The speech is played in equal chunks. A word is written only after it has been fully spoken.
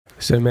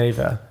So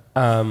Maeva,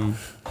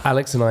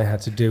 Alex and I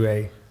had to do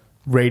a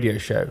radio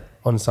show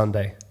on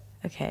Sunday.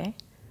 Okay.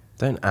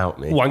 Don't out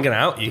me. Well, I'm going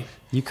to out you.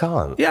 You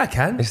can't. Yeah, I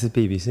can. It's the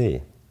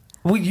BBC.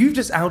 Well, you've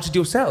just outed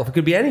yourself. It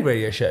could be any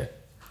radio show.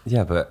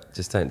 Yeah, but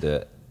just don't do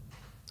it.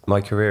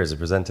 My career as a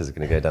presenter is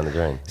going to go down the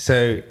drain.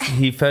 So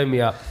he phoned me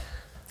up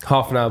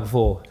half an hour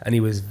before and he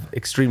was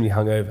extremely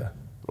hungover,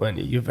 weren't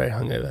you? You're very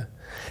hungover.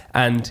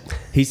 And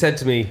he said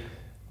to me,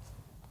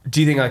 do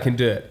you think I can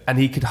do it? And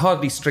he could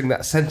hardly string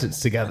that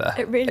sentence together.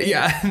 Really?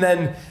 Yeah,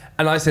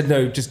 and I said,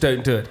 no, just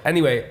don't do it.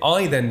 Anyway,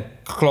 I then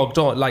clogged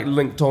on, like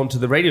linked on to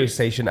the radio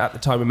station at the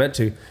time we meant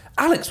to.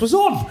 Alex was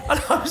on.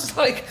 And I was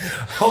like,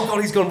 oh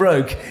God, he's gone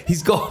rogue.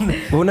 He's gone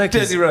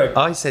dirty rogue.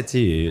 I said to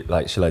you,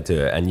 like, shall I do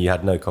it? And you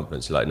had no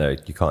confidence. You're like, no,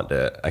 you can't do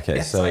it. Okay,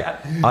 Yes, so...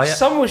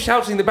 someone was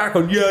shouting in the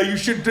background, yeah, you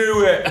should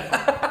do it.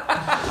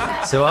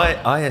 So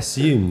I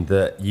assumed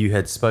that you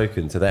had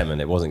spoken to them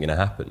and it wasn't going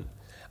to happen.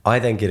 I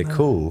then get a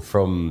call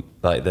from,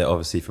 like,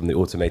 obviously from the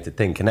automated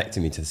thing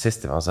connecting me to the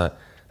system. I was like,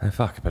 oh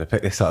fuck, I better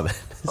pick this up then.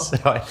 So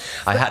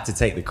I had to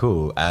take the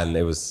call and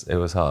it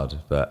was hard,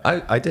 but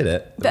I did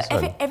it. But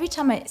every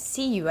time I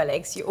see you,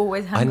 Alex, you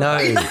always have I know.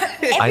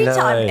 every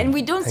time, and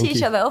we don't see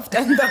each other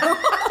often though.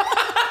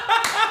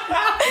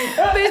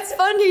 But it's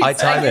funny.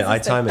 I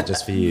time it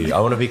just for you. I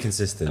want to be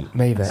consistent.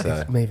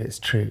 Maeva, it's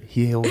true.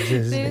 He always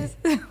is,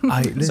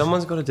 isn't he?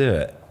 Someone's got to do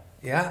it.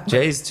 Yeah.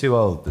 Jay's too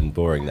old and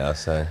boring now,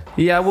 so.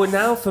 Yeah, well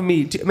now for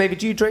me, maybe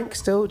do you drink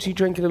still? Do you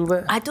drink a little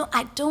bit? I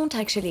don't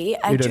actually.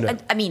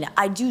 I mean,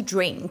 I do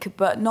drink,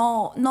 but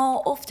not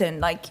often.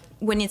 Like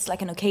when it's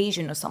like an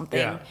occasion or something.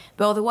 Yeah.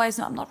 But otherwise,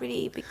 no, I'm not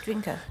really a big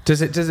drinker.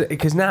 Does it?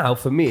 Because now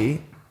for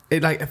me,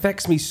 it like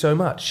affects me so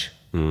much.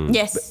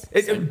 Yes.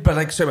 But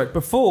like so much.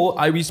 Before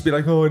I used to be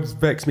like, oh, it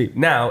affects me.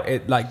 Now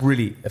it like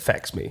really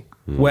affects me.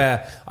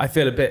 Where I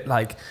feel a bit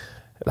like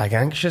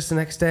anxious the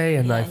next day,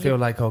 and I feel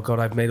like, oh God,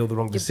 I've made all the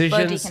wrong decisions.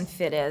 Your body can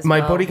feel it as My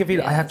well. body can feel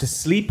it. I have to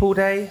sleep all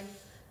day.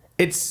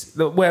 It's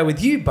where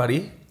with you,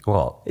 buddy.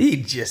 What?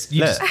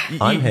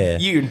 I'm here.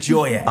 You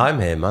enjoy it. I'm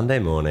here Monday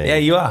morning. Yeah,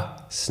 you are.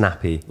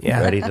 Snappy.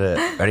 Yeah.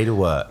 Ready to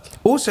work.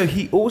 Also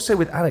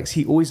with Alex,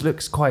 he always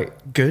looks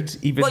quite good.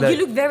 Even though you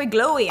look very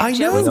glowy.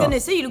 Actually, I know. was going to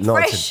say you look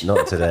fresh.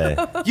 Not today.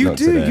 you Not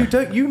do. today. You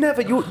don't. You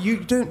never. You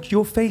don't.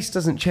 Your face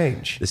doesn't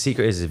change. The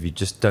secret is if you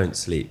just don't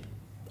sleep.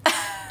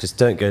 Just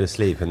don't go to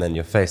sleep, and then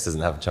your face doesn't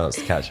have a chance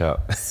to catch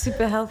up.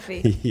 Super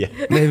healthy. Yeah.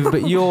 Maybe,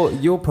 but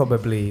you're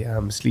probably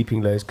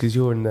sleeping lows because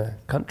you're in the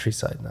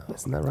countryside now,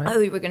 isn't that right? Oh,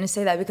 you were going to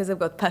say that because I've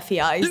got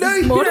puffy eyes. No,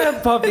 you don't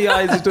have puffy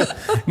eyes at all.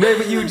 No,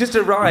 but you just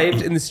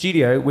arrived in the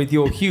studio with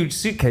your huge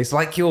suitcase,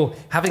 like you're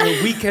having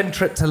a weekend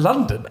trip to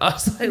London. I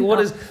was like,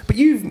 what is? But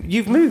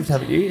you've moved,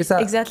 haven't you? Is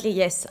that Exactly?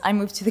 Yes, I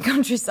moved to the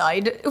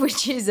countryside,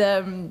 which is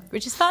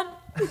fun.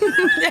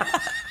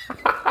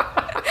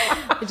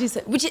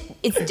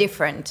 It's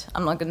different.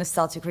 I'm not going to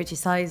start to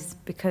criticize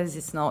because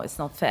it's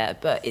not fair,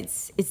 but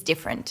it's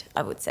different,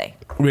 I would say.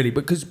 really?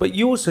 But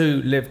you also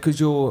live because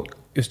you're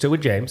still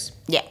with James.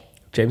 Yeah.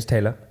 James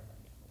Taylor,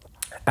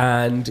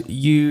 and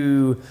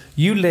you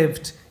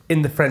lived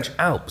in the French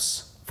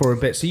Alps for a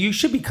bit, so you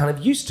should be kind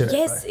of used to it.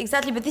 Yes, right?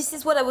 exactly. But this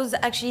is what I was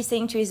actually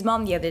saying to his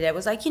mom the other day. I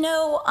was like,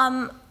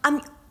 I'm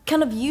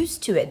kind of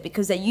used to it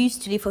because I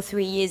used to live for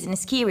 3 years in a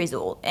ski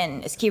resort,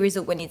 and a ski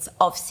resort when it's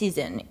off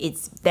season,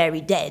 it's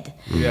very dead.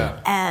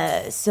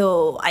 Yeah.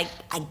 So I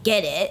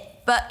get it,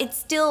 but it's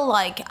still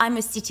like I'm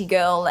a city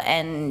girl,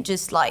 and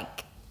just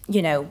like that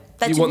You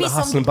took want me the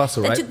hustle and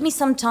bustle, that right? took me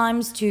some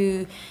time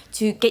to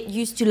get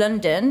used to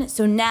London.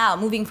 So now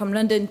moving from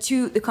London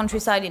to the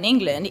countryside in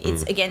England,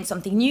 it's again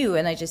something new,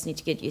 and I just need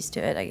to get used to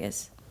it, I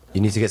guess.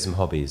 You need to get some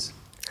hobbies.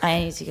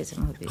 I need to get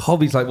some hobbies.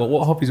 Hobbies like what?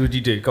 What hobbies would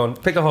you do? Go on,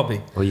 pick a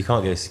hobby. Well, you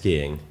can't go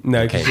skiing.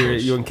 No, in because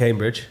Cambridge. you're in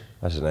Cambridge.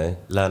 I don't know.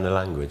 Learn a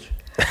language.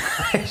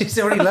 She's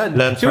already learned.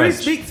 Learn She already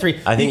French. speak three.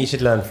 I think you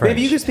should learn French.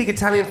 Maybe you can speak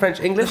Italian, French,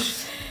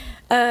 English,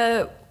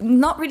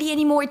 Not really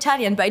any more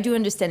Italian, but I do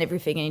understand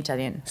everything in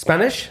Italian.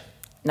 Spanish.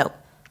 No.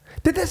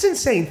 That's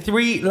insane.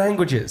 3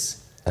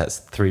 languages. That's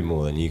 3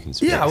 more than you can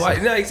speak. Yeah, so.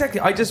 well, no, exactly.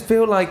 I just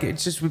feel like it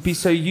just would be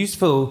so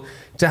useful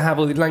to have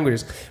all these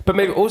languages. But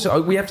maybe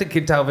also we have to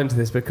delve into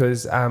this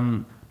because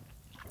the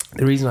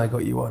reason I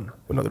got you on,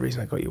 well, not the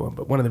reason I got you on,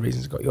 but one of the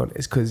reasons I got you on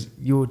is because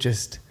you're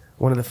just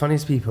one of the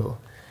funniest people.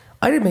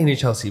 I did Main in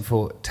Chelsea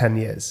for 10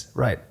 years,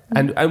 right?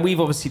 And we've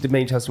obviously did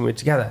Main in Chelsea when we were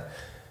together.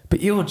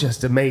 But you're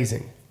just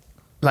amazing.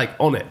 Like,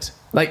 on it.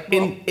 Like,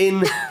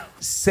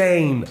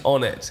 insane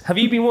on it. Have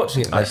you been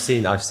watching it? I've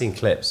seen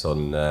clips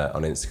on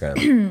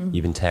Instagram.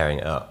 You've been tearing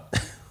it up.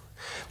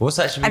 What's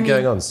actually been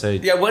going on? So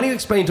Yeah, why don't you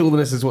explain to all the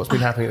listeners what's been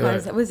happening at the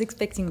moment? I was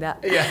expecting that.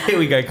 Yeah, here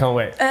we go, can't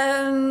wait.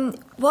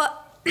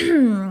 What?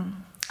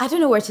 I don't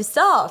know where to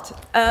start.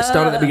 Start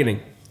at the beginning.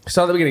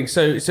 So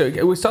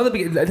we'll start at the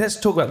beginning. Let's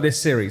talk about this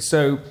series.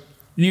 So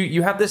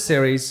you have this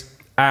series,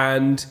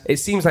 and it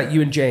seems like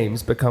you and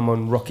James become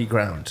on rocky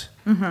ground.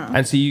 Mm-hmm.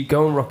 And so you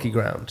go on rocky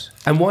ground.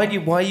 And why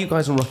are you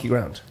guys on rocky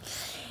ground?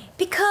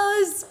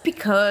 Because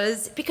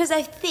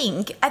I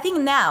think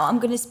now I'm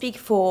going to speak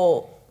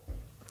for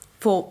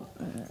for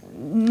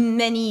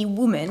many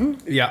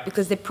women, Yeah.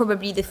 because they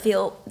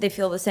feel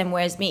the same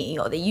way as me,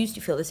 or they used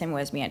to feel the same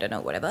way as me. I don't know,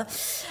 whatever.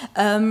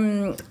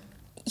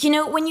 You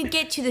know, when you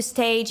get to the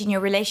stage in your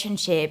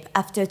relationship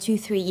after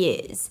 2-3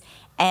 years,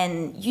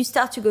 and you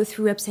start to go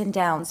through ups and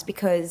downs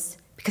because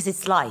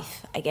it's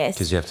life, I guess.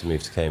 Because you have to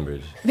move to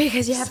Cambridge.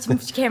 Because you have to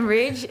move to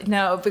Cambridge.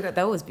 No, because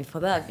that was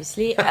before that,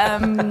 obviously.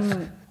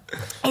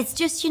 It's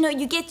just, you know,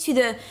 you get to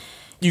the...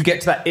 You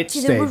get to that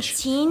stage. The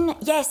routine.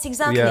 Yes,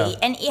 exactly. Yeah.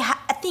 And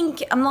I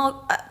think I'm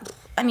not...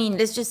 I mean,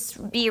 let's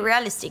just be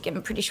realistic.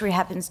 I'm pretty sure it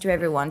happens to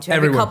everyone, to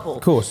every couple.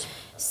 Of course.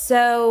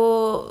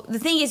 So the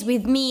thing is,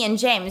 with me and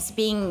James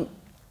being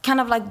kind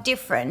of like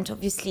different,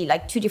 obviously,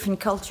 like two different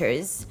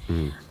cultures,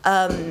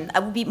 I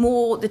would be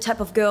more the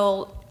type of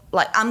girl,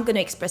 like, I'm going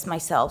to express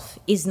myself,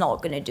 he's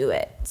not going to do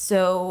it.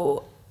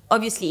 So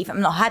obviously, if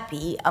I'm not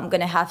happy, I'm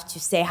going to have to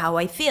say how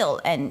I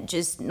feel and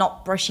just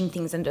not brushing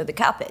things under the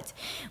carpet,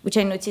 which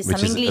I noticed some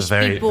English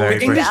people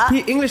do that.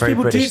 English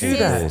people do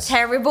that. It's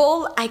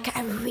terrible. I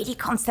really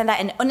can't stand that.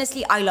 And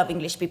honestly, I love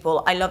English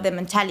people. I love their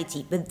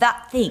mentality. But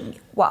that thing,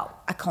 wow,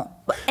 I can't.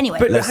 But anyway.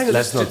 But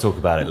let's not talk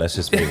about it. Let's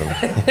just move on.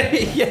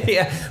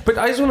 yeah. But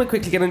I just want to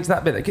quickly get into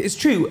that bit. It's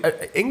true.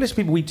 English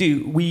people,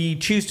 we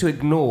choose to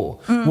ignore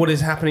what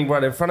is happening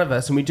right in front of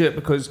us. And we do it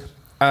because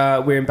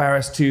we're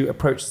embarrassed to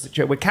approach the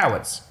situation. We're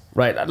cowards.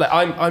 Right, like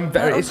I'm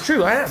very. It's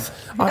true. I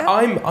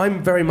am.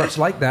 I'm very much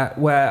like that,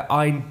 where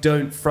I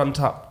don't front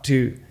up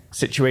to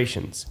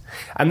situations,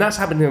 and that's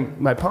happened in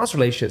my past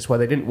relationships where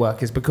they didn't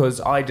work. Is because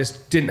I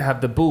just didn't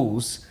have the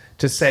balls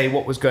to say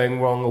what was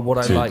going wrong or what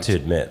I liked. To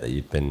admit that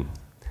you'd been.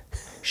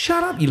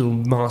 Shut up, you little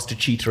master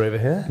cheater over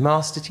here.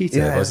 Master Cheater?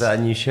 Yes. Was that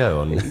a new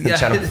show on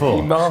Channel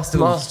 4?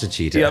 Master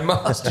Cheater. Yeah,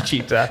 Master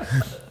Cheater.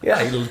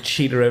 Yeah, you little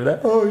cheater over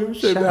there. Oh, you're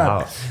so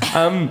bad.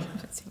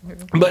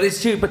 But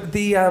it's true.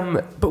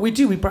 But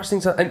we brush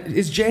things up. And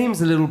is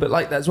James a little bit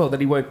like that as well? That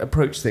he won't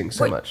approach things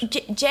so much.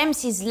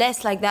 James is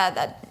less like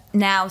that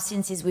now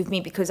since he's with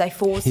me, because I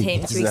force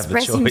him to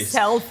express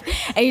himself,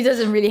 and he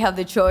doesn't really have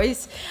the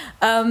choice.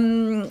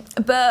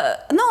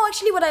 But no,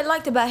 actually, what I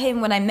liked about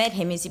him when I met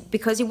him is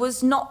because he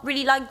was not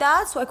really like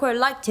that, so I quite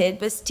liked it,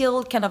 but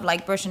still kind of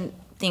like brushing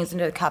things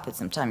under the carpet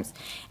sometimes.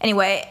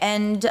 Anyway,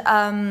 and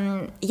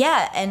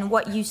and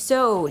what you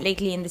saw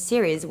lately in the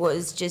series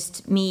was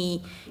just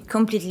me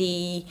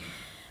completely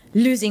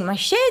losing my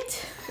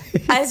shit,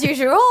 as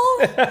usual,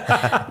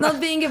 not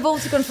being able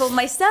to control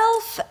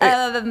myself,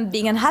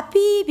 being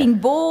unhappy, being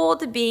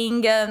bored, being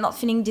not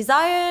feeling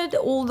desired,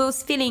 all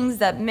those feelings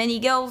that many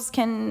girls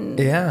can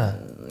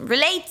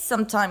relate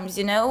sometimes,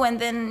 you know, and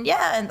then,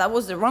 and that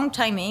was the wrong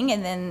timing,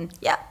 and then,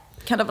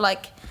 kind of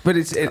like... But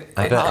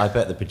I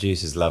bet the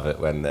producers love it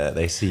when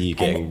they see you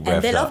getting revved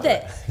and they loved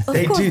it.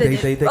 They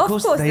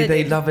do.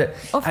 They love it.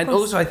 And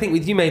also, I think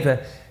with you,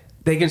 Maeva,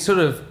 they can sort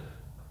of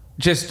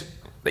just...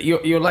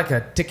 You're like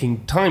a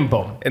ticking time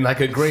bomb in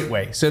like a great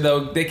way. So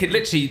they could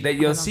literally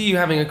you'll see you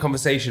having a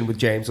conversation with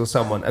James or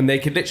someone, and they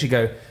could literally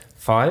go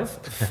 5,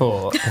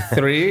 4,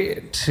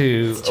 3,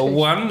 2,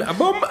 1,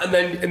 boom,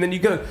 and then you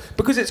go,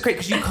 because it's great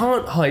because you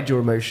can't hide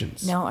your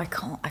emotions. No, I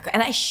can't.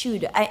 And I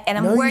should.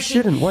 I'm no, working. You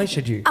shouldn't. Why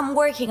should you? I'm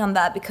working on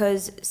that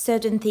because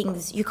certain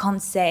things you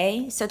can't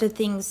say. Certain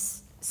things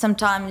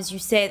sometimes you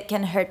say it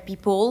can hurt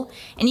people,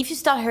 and if you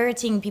start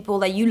hurting people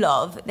that you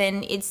love,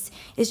 then it's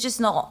just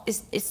not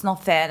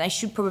not fair. And I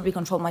should probably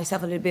control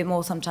myself a little bit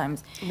more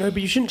sometimes. No, but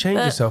you shouldn't change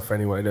yourself for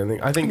anyone. I don't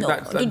think. I think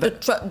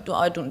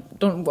I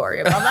don't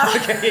worry about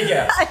that. Okay,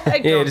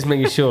 yeah, just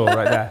making sure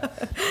right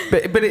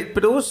there.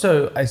 But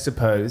also, I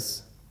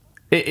suppose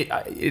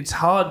it's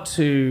hard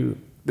to.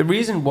 The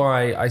reason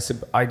why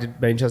I did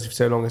Main Chelsea for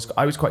so long is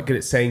I was quite good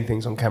at saying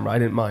things on camera. I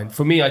didn't mind.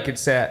 For me, I could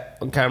say it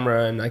on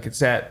camera and I could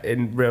say it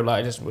in real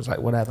life. I just was like,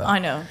 whatever. I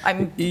know.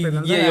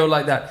 You're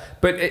like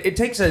that. But it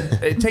takes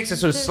a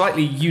sort of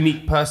slightly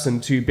unique person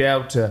to be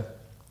able to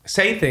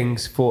say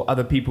things for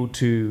other people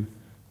to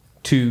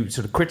sort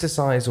of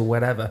criticize or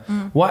whatever.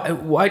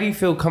 Why do you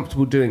feel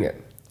comfortable doing it?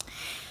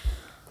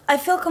 I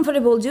feel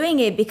comfortable doing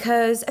it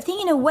because I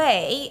think in a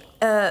way,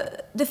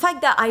 the fact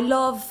that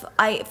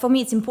for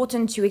me it's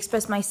important to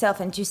express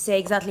myself and to say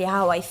exactly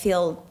how I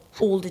feel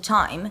all the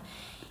time.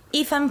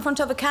 If I'm in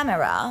front of a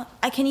camera,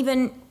 I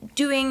can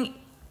doing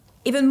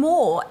even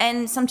more,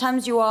 and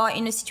sometimes you are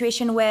in a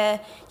situation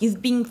where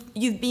you've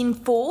been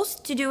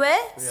forced to do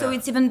it, so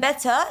it's even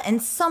better,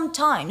 and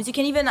sometimes you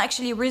can even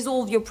actually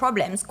resolve your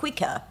problems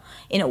quicker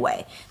in a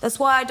way. That's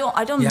why I don't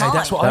mind.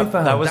 That's what I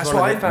found. That was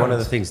one of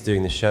the things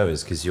doing the show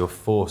is because you're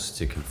forced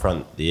to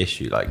confront the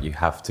issue. Like you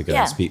have to go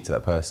and speak to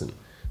that person,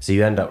 so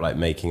you end up like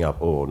making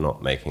up or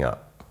not making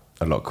up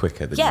a lot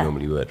quicker than you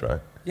normally would,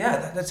 right?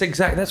 Yeah,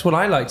 that's what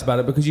I liked about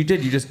it, because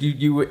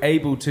you were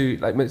able to,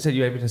 like I said,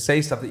 you were able to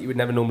say stuff that you would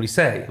never normally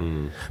say.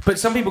 But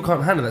some people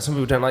can't handle that. Some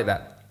people don't like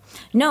that.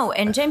 No,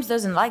 and James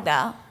doesn't like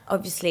that,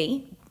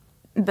 obviously.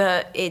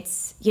 But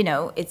it's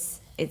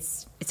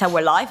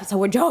our life, it's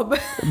our job.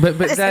 But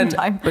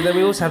then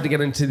we also have to get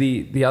into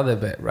the other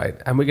bit,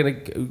 right? And we're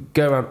gonna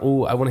go around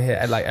I want to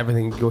hear like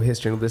everything, your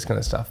history and all this kind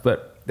of stuff.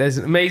 But there's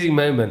an amazing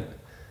moment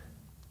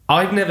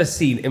I've never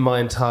seen in my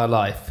entire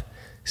life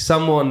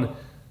someone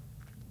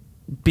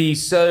be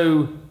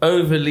so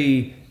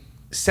overly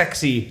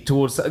sexy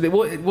towards. It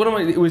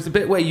was the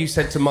bit where you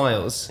said to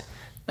Miles.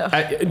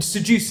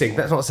 Seducing.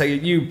 That's not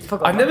saying you.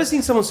 I've never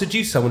seen someone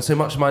seduce someone so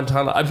much in my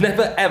entire life. I've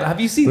never ever.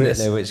 Have you seen this?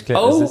 No, which clip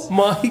oh is this?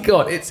 My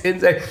god, it's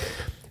insane.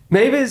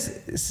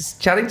 Maeva's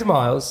chatting to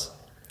Miles,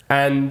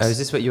 and is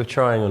this what you're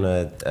trying on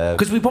a?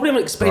 Because we probably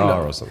haven't explained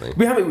bra it or something.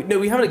 We haven't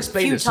A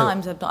explained few it. So-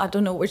 times, I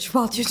don't know which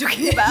part you're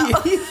talking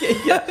about.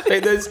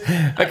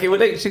 Okay, well,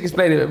 let's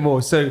explain it a bit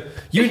more. So,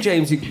 you and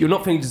James, you're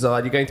not feeling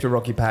desired. You're going through a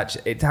rocky patch.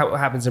 It's how it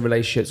happens in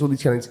relationships. All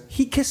these kind of things.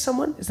 He kissed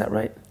someone. Is that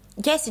right?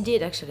 Yes, it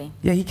did actually.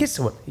 Yeah, he kissed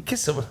someone.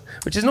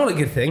 Which is not a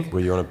good thing. Were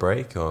you on a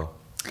break or?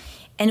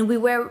 And we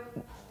weren't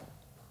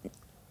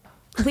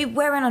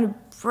on a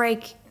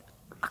break.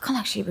 I can't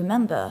actually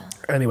remember.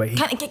 Anyway,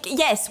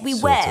 yes, we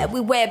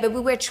were, but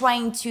we were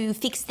trying to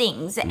fix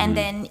things, and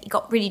then he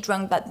got really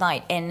drunk that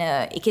night,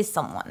 and he kissed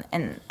someone,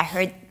 and I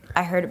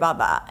heard about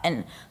that,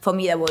 and for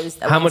me that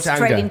went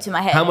straight into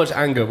my head. How much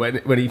anger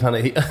when he found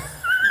it?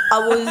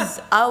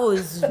 I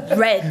was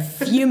red,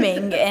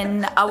 fuming,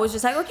 and I was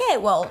just like, okay,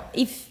 well,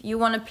 if you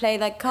want to play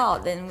that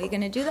card, then we're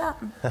gonna do that.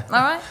 All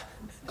right?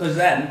 Because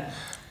then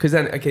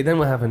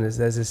what happened is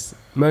there's this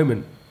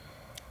moment,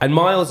 and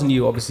Miles and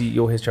you, obviously,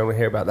 your history, I want to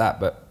hear about that,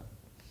 but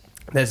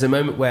there's a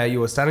moment where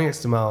you're standing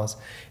next to Miles,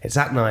 it's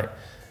at night,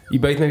 you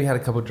both maybe had a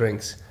couple of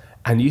drinks,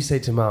 and you say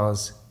to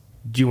Miles,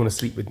 do you want to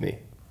sleep with me?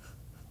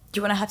 Do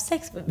you want to have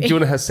sex with me? Do you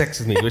want to have sex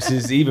with me? Which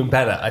is even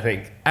better, I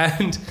think.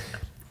 And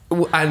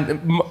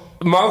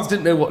Miles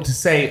didn't know what to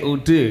say or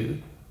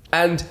do.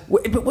 But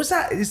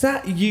is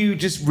that you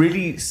just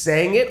really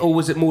saying it, or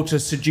was it more to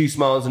seduce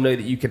Miles and know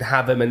that you could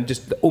have him and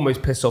just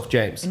almost piss off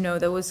James? No,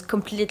 that was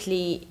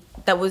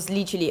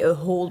literally a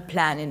whole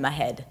plan in my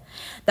head.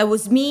 That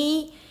was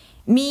me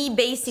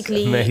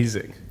basically. It's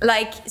amazing.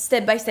 Like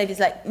step by step, it's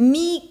like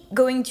me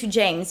going to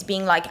James,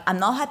 being like, I'm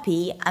not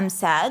happy, I'm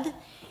sad,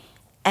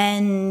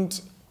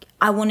 and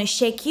I want to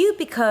shake you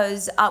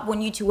because I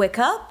want you to wake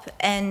up.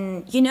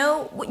 And you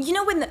know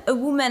when a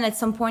woman at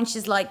some point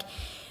she's like,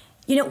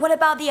 what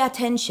about the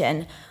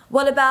attention?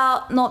 What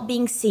about not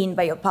being seen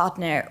by your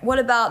partner? What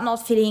about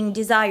not feeling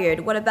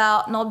desired? What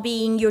about not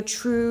being your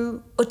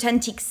true,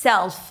 authentic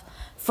self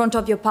in front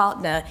of your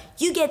partner?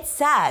 You get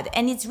sad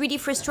and it's really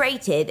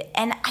frustrated,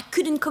 and I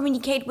couldn't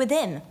communicate with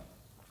him.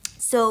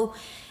 So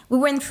we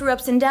went through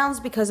ups and downs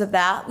because of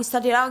that. We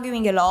started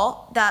arguing a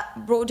lot.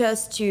 That brought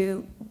us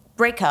to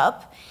break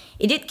up.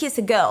 He did kiss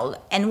a girl,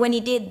 and when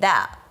he did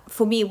that,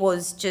 for me, it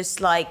was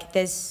just like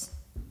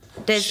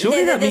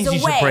Surely that means you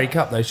should break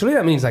up, though. Surely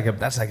that means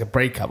that's like a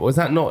breakup. Or was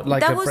that not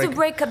like that was a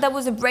breakup? That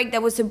was a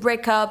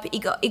breakup.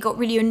 He got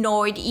really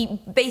annoyed. He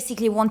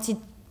basically wanted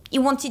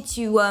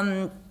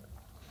to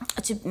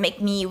make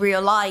me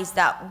realize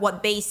that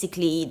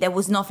there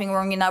was nothing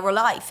wrong in our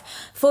life.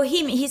 For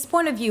him, his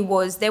point of view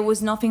was there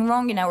was nothing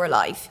wrong in our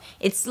life.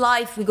 It's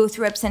life. We go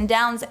through ups and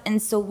downs,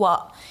 and so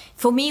what?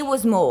 For me, it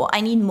was more. I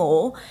need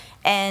more.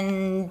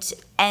 And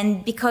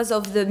because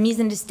of the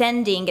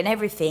misunderstanding and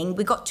everything,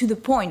 we got to the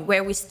point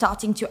where we're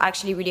starting to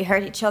actually really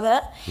hurt each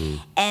other.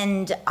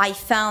 And I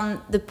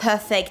found the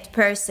perfect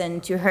person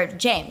to hurt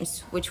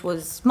James, which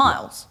was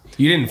Miles.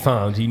 You didn't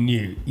find, you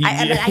knew.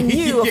 I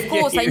knew, of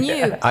course, I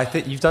knew. I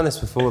think you've done this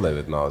before though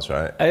with Miles,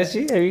 right?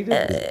 Actually,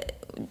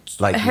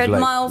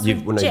 Miles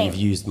with James. You've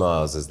used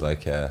Miles as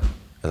like a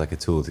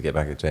tool to get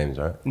back at James,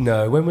 right?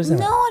 No, when was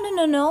that?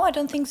 No, I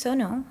don't think so,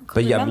 no.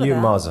 But yeah, you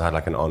and Miles have had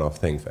like an on-off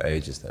thing for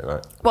ages though,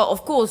 right? Well,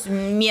 of course,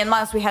 me and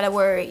Miles, we had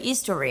our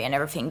history and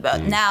everything,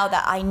 but now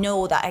that I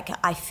know that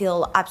I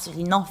feel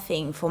absolutely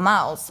nothing for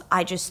Miles,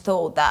 I just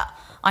thought that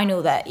I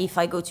know that if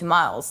I go to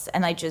Miles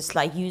and I just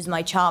like use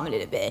my charm a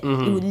little bit,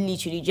 he would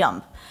literally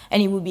jump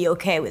and he would be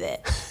okay with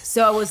it.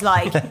 So I was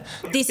like,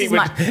 this is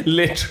my...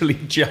 literally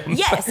jump.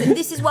 Yes, and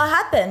this is what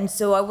happened.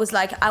 So I was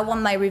like, I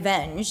want my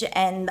revenge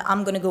and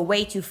I'm going to go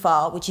way too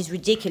far, which is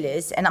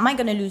ridiculous. And am I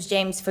going to lose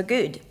James for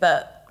good?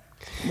 But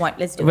what,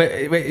 let's do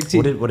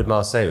it. What did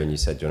Miles say when you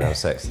said, do you want to have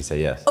sex? Did he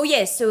say yes? Oh,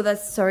 yes. So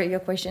that's, sorry, your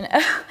question.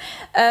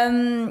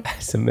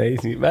 It's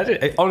amazing.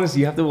 Imagine, honestly,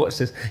 you have to watch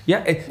this.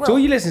 Yeah, to all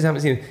you listeners who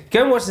haven't seen it,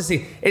 go and watch the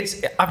scene.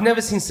 I've never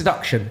seen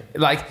seduction.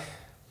 Like,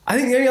 I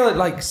think the only other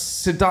like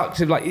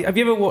seductive, like, have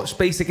you ever watched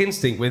Basic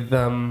Instinct with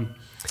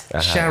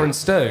Sharon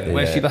Stone,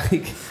 where she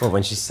like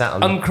when she sat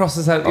on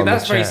uncrosses her? on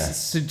That's the very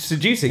chair.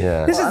 seducing.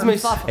 Yeah. This is the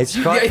most. It's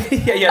quite.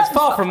 It's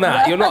far from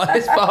that. You're not.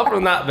 It's far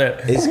from that bit.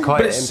 It's quite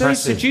but it's so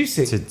impressive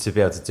seducing to be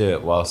able to do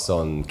it whilst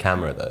on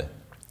camera, though.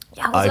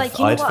 Yeah,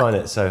 I'd find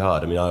it so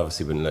hard. I mean, I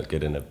obviously wouldn't look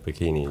good in a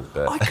bikini,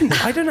 but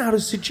I don't know how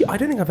to seduce. I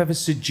don't think I've ever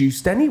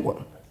seduced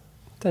anyone.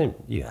 Don't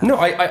you? No,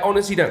 I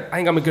honestly don't. I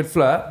think I'm a good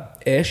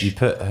flirt-ish. You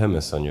put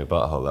hummus on your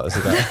butthole. That was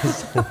about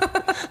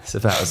it's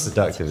about as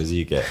seductive as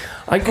you get.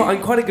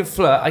 I'm quite a good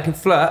flirt. I can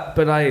flirt,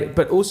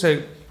 but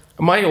also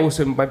my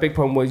big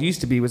problem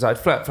used to be I'd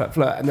flirt,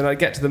 and then I'd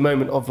get to the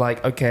moment of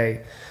like,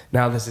 okay,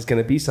 now this is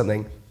going to be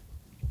something,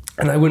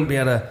 and I wouldn't be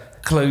able to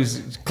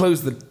close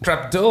the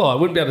trap door. I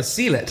wouldn't be able to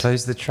seal it.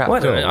 Close the trap Why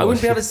door. don't I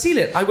wouldn't be able to seal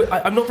it.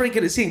 I'm not very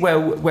good at seeing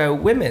where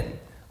women,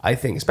 I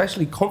think,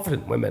 especially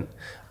confident women,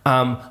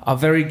 are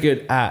very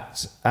good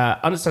at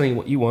understanding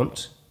what you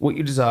want, what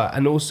you desire,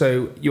 and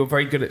also you're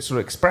very good at sort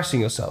of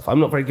expressing yourself. I'm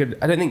not very good.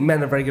 I don't think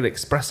men are very good at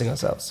expressing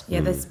ourselves. Yeah,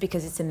 that's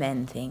because it's a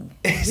men thing.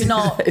 You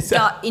know,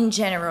 that in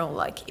general,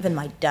 like even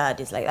my dad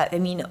is like that. I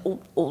mean,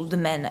 all the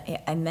men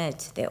I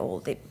met, they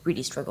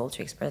really struggle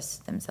to express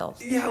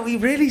themselves. Yeah, we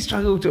really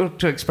struggle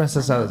to express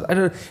ourselves. I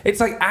don't know. It's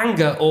like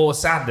anger or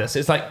sadness.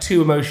 It's like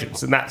two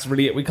emotions, and that's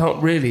really it. We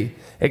can't really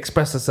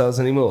express ourselves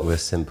anymore. We're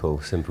simple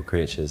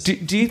creatures.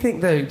 Do you think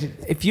though,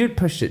 if you had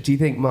pushed it, do you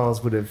think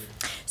Miles would have?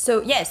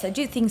 So yes, I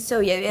do think so.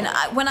 Yeah, and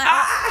when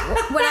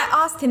I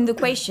asked him the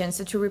question,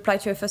 so to reply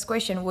to your first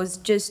question, was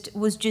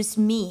just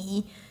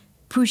me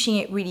pushing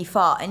it really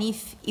far. And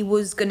if he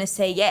was gonna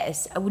say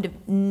yes, I would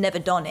have never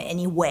done it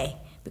anyway,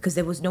 because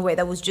there was no way.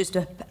 That was just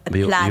a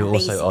plan. You're also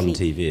basically. on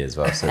TV as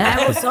well, so And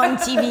I was on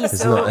TV,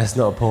 so it's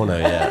not a porno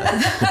yet.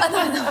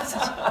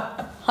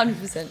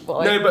 100%.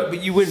 No,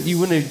 but you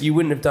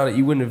wouldn't have done it.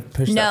 You wouldn't have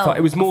pushed that No, far.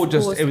 It was more of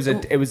just course.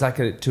 it was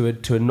like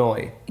to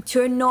annoy.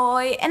 To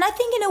annoy, and I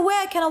think in a way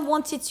I kind of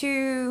wanted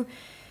to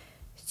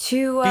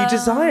Be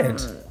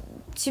desired.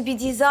 to be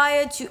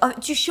desired,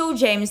 to show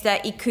James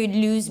that he could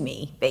lose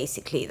me.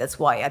 Basically, that's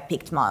why I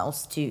picked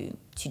Miles to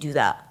do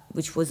that,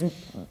 which wasn't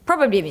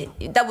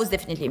that was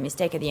definitely a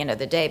mistake at the end of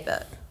the day,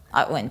 but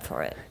I went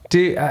for it.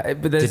 Did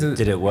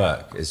it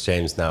work? Is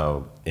James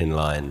now in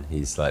line?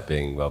 He's like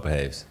being well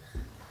behaved.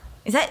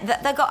 Is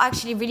that got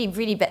actually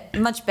really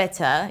much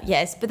better?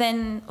 Yes, but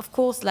then of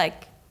course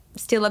like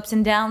still ups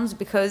and downs,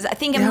 because I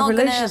think I'm not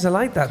relationships gonna. are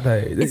like that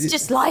though. It's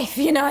just life,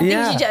 you know. I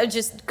think you're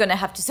just gonna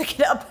have to suck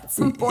it up at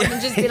some point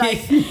and just be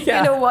like, you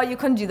know what, you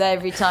can't do that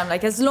every time.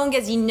 Like as long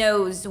as he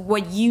knows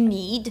what you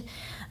need,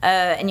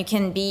 and you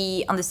can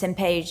be on the same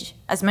page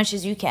as much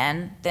as you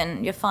can,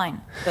 then you're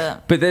fine.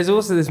 But there's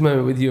also this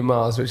moment with you and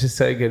Miles, which is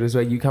so good, was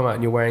where you come out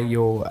and you're wearing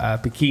your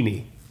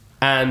bikini,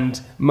 and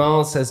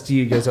Miles says to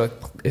you, he goes, "Oh,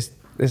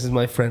 this is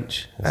my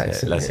French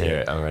accent. Let's hear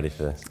it. I'm ready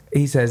for this."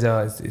 He says, "Oh,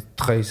 it's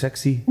très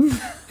sexy."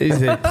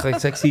 Is it très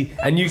sexy?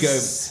 And you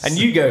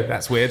go,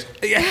 "That's weird."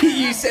 Yeah,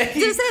 you say. Did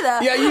you say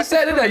that? Yeah, you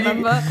said it. I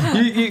remember.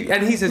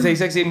 And he says, "Hey,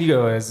 sexy," and you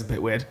go, "Oh, it's a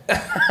bit weird."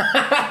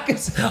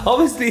 Because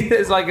obviously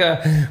there's like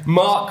a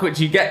mark which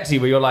you get to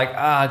where you're like,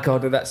 "Ah,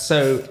 God, that's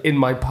so in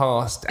my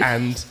past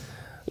and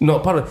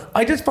not part of it."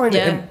 I just find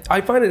I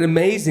find it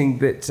amazing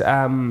that.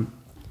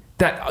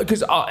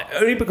 Because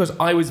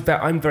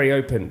I'm very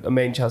open. I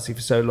made Chelsea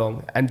for so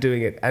long and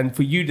doing it, and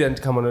for you then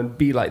to come on and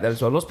be like that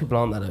as well. Lots of people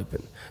aren't that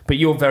open, but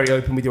you're very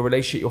open with your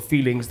relationship, your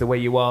feelings, the way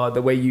you are,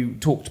 the way you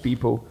talk to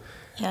people.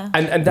 yeah.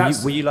 And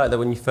that's Were you like that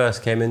when you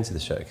first came into the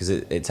show? Because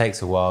it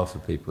takes a while for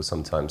people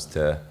sometimes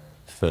to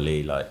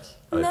fully like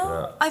open No,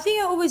 up. I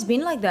think I've always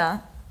been like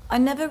that. I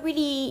never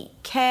really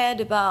cared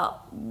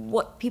about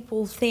what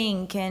people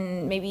think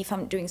and maybe if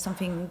I'm doing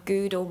something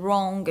good or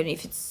wrong and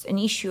if it's an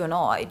issue or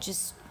not. I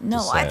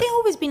think I've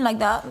always been like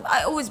that.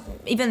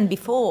 Even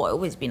before, I've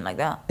always been like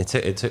that.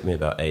 It took me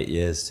about 8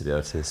 years to be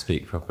able to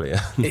speak properly.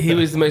 he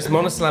was the most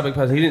monosyllabic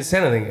person. He didn't say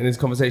anything in his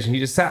conversation. He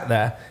just sat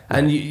there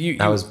and you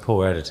That was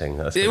poor editing.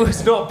 it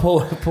was not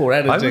poor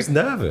editing. I was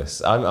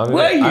nervous. I'm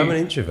an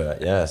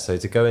introvert, yeah. So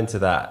to go into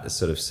that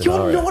sort of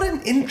scenario, You're not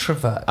an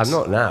introvert. I'm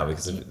not now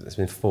because it's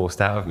been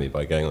forced out of me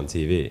by going on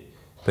TV.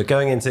 But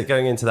going into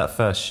that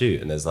first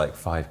shoot and there's like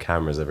 5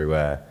 cameras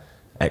everywhere,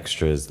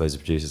 extras, loads of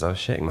producers, I was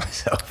shitting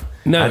myself.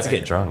 No, I had to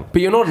get drunk.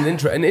 But you're not an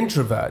introvert.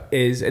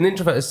 An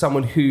introvert is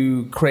someone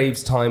who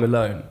craves time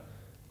alone.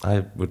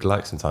 I would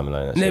like some time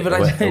alone. Actually, No,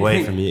 but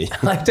away from you.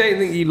 I don't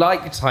think you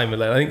like time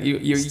alone. I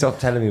think you Stop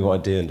telling me what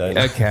I do and don't.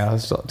 Okay, I'll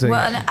stop doing.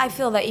 Well, and I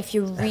feel that if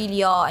you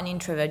really are an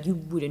introvert, you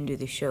wouldn't do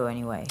the show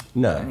anyway.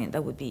 No. I mean,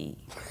 that would be...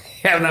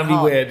 Yeah, that'd be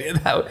weird.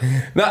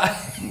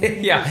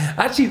 Yeah,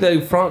 actually,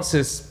 though,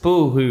 Francis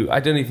Bull, who I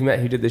don't know if you met,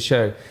 who did the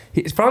show,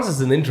 Francis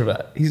is an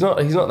introvert. He's not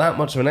that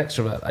much of an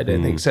extrovert. I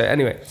don't think so.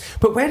 Anyway,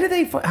 but where did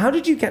they? How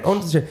did you get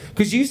onto the show?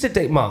 Because you used to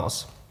date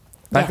Miles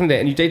back in the day,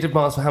 and you dated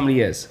Miles for how many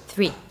years?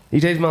 3. You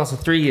dated Miles for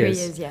 3 years.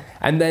 3 years, yeah.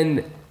 And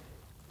then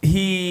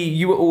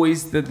you were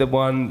always the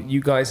one.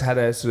 You guys had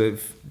a sort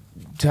of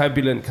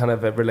turbulent kind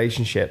of a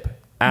relationship,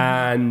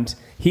 and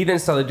he then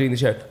started doing the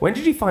show. When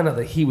did you find out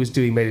that he was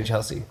doing Made in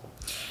Chelsea?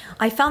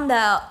 I found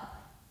out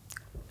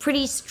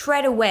pretty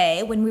straight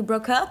away when we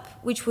broke up,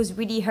 which was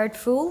really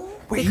hurtful.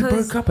 Wait, you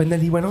broke up and then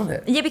he went on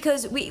it? Yeah,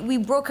 because we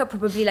broke up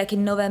probably like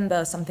in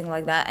November or something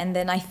like that. And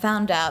then I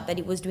found out that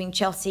he was doing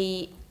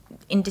Chelsea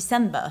in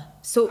December.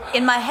 So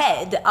in my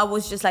head, I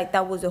was just like,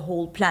 that was a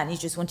whole plan. He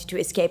just wanted to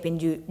escape and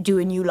do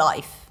a new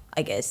life,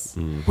 I guess.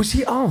 Was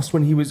he asked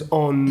when he was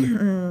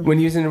when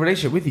he was in a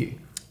relationship with you?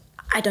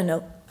 I don't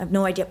know. I have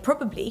no idea.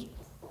 Probably.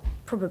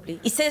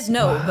 He says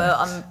no, but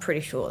I'm pretty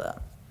sure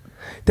that.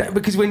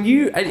 Because when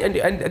you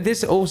and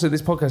this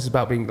podcast is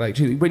about being like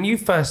when you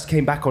first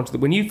came onto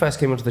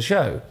the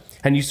show,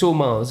 and you saw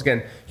Miles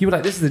again, you were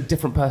like, this is a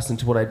different person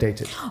to what I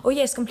dated. Oh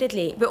yes,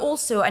 completely. But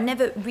also, I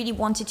never really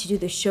wanted to do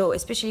the show,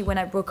 especially when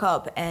I broke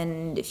up.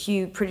 And a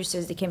few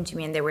producers, they came to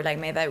me and they were like,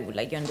 "Maeva, I would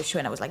like you on the show."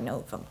 And I was like,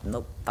 "No,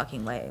 no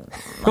fucking way."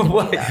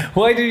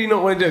 Why did you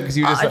not want to do it? Because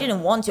you just I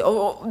didn't want to.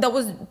 That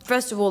was,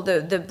 first of all,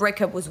 the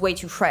breakup was way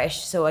too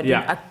fresh, so I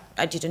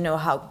didn't know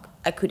how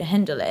I could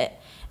handle it.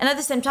 And at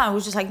the same time, I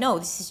was just like, no,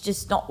 this is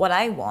just not what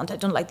I want. I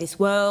don't like this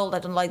world. I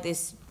don't like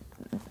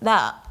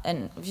that.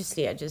 And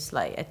obviously, I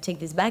take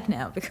this back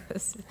now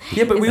because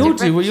but we all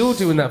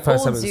do in that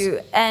first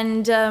episode.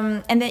 And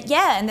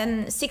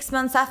then 6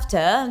 months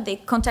after, they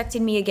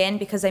contacted me again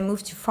because I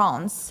moved to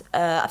France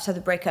after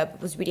the breakup.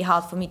 It was really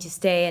hard for me to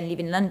stay and live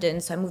in London,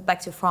 so I moved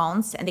back to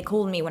France. And they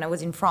called me when I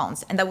was in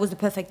France, and that was the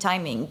perfect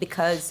timing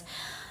because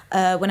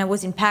when I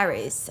was in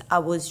Paris, I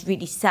was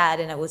really sad,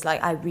 and I was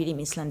like, I really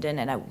miss London,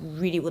 and I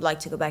really would like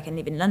to go back and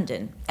live in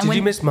London. And Did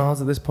you miss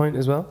Miles at this point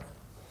as well?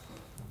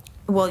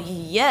 Well,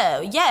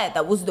 yeah,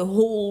 that was the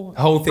whole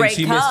thing.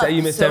 So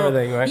you missed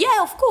everything, right?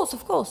 Yeah, of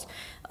course.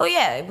 Oh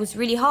yeah, it was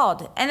really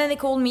hard. And then they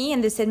called me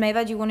and they said,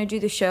 "Maeva, do you want to do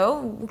the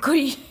show? We'll call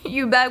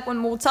you back one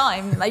more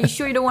time. Are you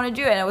sure you don't want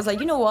to do it?" And I was like,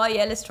 "You know what?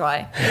 Yeah, let's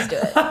try. Let's do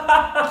it."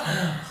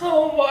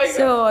 Oh my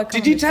God.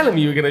 Did you tell him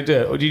you were going to do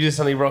it, or did you just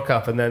suddenly rock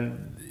up and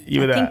then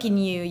you were there? I think he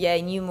knew. Yeah,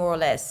 he knew more or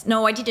less.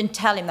 No, I didn't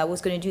tell him I was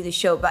going to do the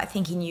show, but I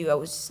think he knew I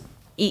was.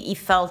 He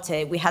felt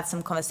it. We had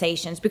some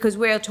conversations because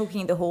we were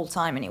talking the whole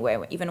time anyway,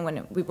 even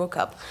when we broke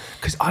up.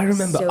 Because I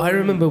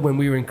remember when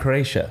we were in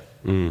Croatia.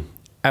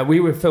 We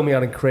were filming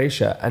out in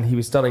Croatia, and he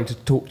was starting to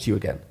talk to you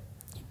again.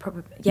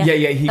 Probably,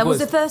 That was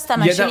the first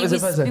time actually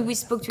we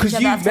spoke to each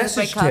other after the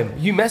breakup.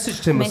 You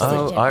messaged him.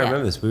 I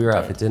remember this. We were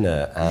out for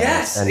dinner.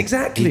 And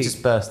exactly. He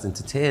just burst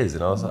into tears,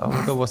 and I was like, "Oh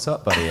my God, what's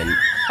up, buddy?" And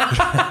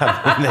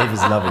he was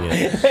loving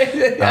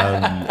it.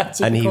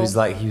 And he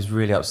was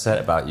really upset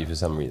about you for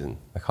some reason.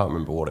 I can't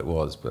remember what it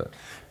was, but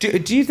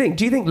do you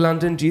think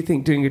London? Do you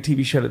think doing a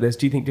TV show like this?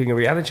 Do you think doing a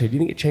reality show? Do you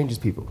think it changes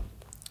people?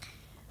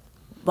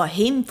 But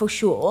him, for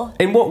sure.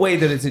 In what way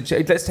does it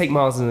change? Let's take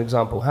Miles as an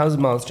example. How does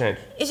Miles change?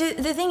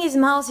 The thing is,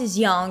 Miles is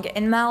young,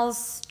 and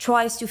Miles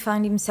tries to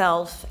find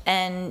himself,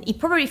 and he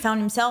probably found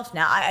himself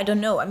now. I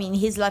don't know. I mean,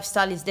 his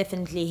lifestyle is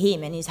definitely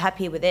him, and he's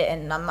happy with it,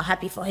 and I'm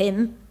happy for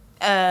him.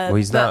 Well,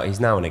 he's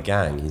now in a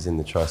gang. He's in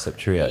the Tricep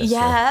Trio.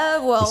 Yeah,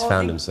 so well, he's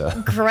found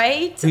himself.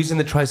 Great. Who's in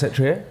the Tricep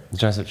Trio? The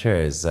Tricep Trio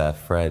is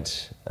Fred,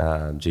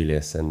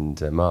 Julius,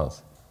 and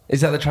Miles. Is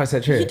that the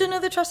Tricep Trio? You don't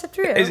know the Tricep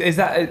Trio? Is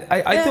that?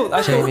 I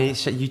thought. Jamie,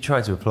 you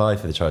tried to apply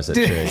for the Tricep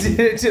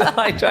Trio. Did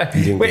I try?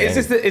 Wait,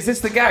 is this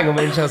the gang on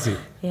in Chelsea?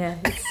 Yeah,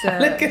 it's.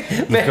 Look at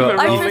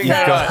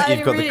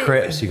you've got the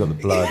Crips, you've got the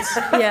Bloods,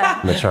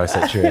 yeah, and the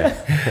Tricep Trio.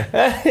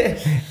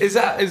 Is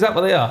that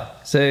what they are?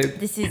 So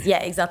this is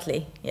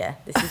exactly. Yeah,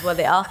 this is what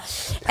they are.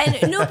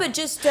 And no, but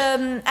just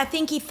I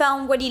think he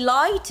found what he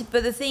liked.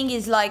 But the thing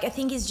is, I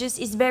think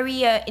it's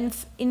very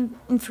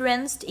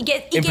influenced. He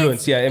get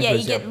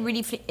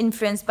really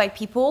influenced by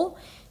people.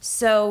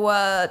 So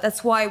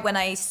that's why when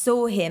I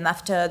saw him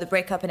after the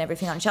breakup and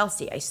everything on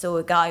Chelsea, I saw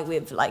a guy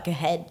with a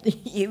head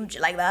huge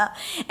like that,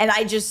 and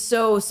I just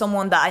saw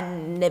someone that I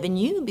never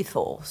knew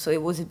before. So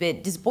it was a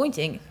bit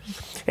disappointing.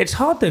 It's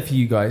hard though for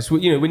you guys,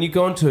 when you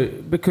go onto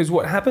it, because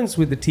what happens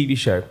with the TV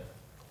show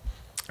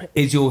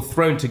is you're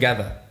thrown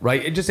together,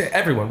 right? It just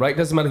everyone, right? It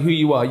doesn't matter who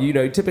you are.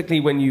 Typically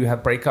when you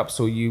have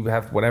breakups or you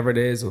have whatever it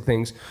is or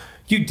things,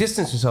 you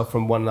distance yourself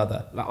from one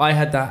another. I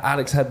had that.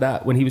 Alex had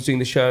that when he was doing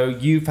the show.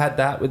 You've had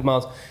that with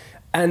Miles,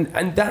 and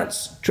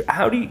that's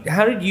how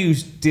did you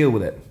deal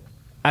with it?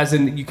 As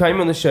in, you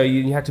came on the show,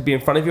 you had to be in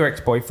front of your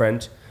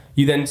ex-boyfriend.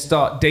 You then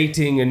start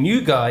dating a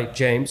new guy,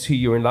 James, who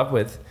you're in love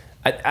with,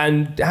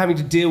 and having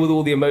to deal with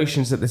all the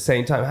emotions at the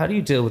same time. How do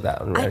you deal with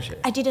that on a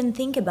relationship? I didn't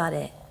think about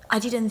it.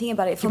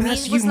 For me,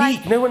 that's it was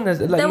unique. No one does.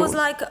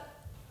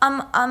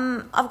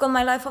 I've got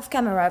my life off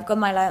camera. I've got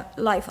my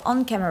life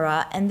on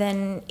camera, and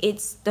then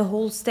it's the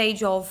whole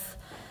stage of.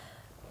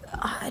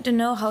 I don't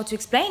know how to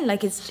explain. I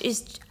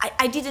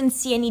didn't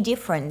see any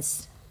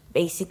difference.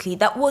 Basically,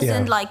 that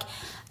wasn't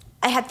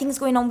I had things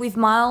going on with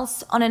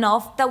Miles on and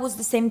off. That was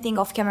the same thing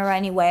off camera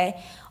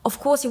anyway. Of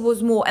course, it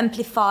was more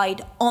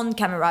amplified on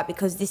camera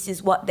because this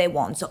is what they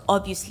want. So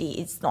obviously,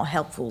 it's not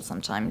helpful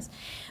sometimes.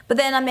 But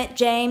then I met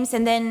James,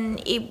 and then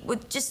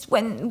it just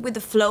went with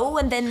the flow,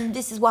 and then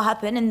this is what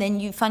happened, and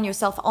then you find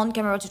yourself on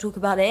camera to talk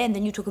about it, and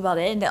then you talk about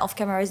it, and then off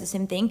camera is the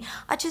same thing.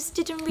 I just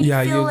didn't really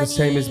feel you're the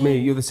same as me.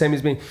 You're the same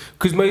as me.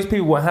 Because most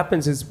people, what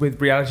happens is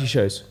with reality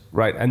shows,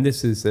 right, and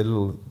this is a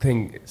little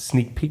thing,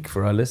 sneak peek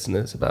for our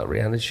listeners about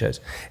reality shows,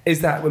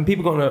 is that when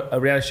people go on a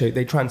reality show,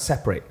 they try and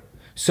separate.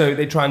 So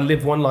they try and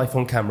live one life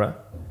on camera,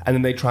 and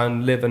then they try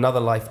and live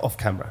another life off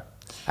camera.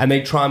 And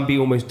they try and be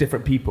almost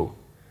different people.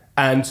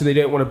 And so they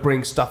don't want to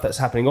bring stuff that's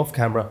happening off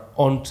camera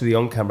onto the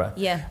on camera.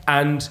 Yeah.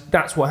 And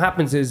that's what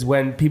happens is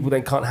when people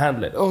then can't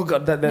handle it. Oh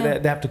God,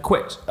 they have to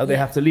quit. Or they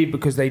have to leave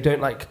because they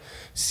don't like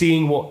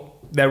seeing what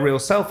their real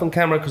self on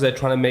camera because they're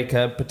trying to make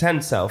a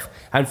pretend self.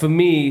 And for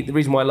me, the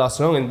reason why I last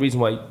so long and the reason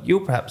why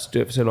you'll perhaps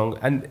do it for so long,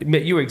 and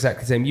you were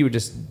exactly the same. You were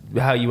just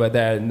how you were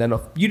there and then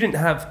off. You didn't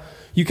have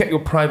you kept your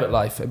private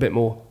life a bit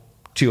more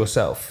to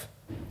yourself.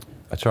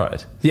 I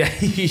tried. Yeah,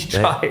 you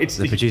tried.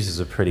 The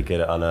producers are pretty good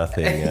at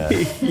unearthing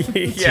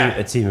Yeah.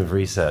 a team of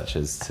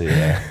researchers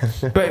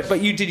to. But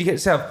you get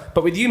yourself.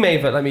 But with you,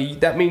 Maeva, I mean,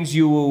 that means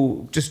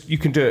you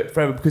can do it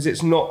forever because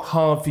it's not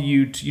hard for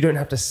you. You don't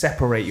have to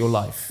separate your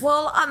life.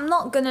 Well, I'm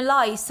not gonna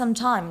lie.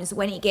 Sometimes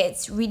when it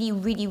gets really,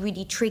 really,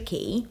 really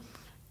tricky,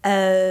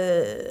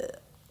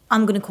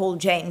 I'm gonna call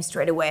James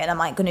straight away, and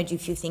I'm gonna do a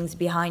few things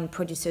behind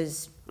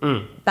producers'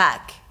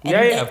 back.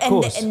 And of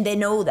course. And they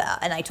know that,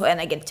 and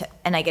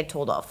I get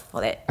told off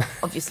for it,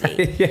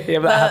 obviously. yeah,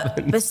 that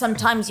happens. But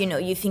sometimes,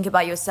 you think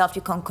about yourself.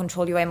 You can't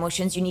control your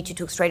emotions. You need to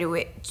talk straight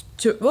away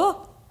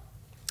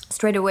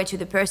to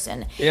the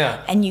person.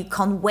 Yeah. And you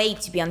can't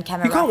wait to be on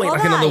camera. You can't wait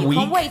like another week. You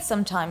can't wait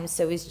sometimes.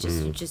 So it's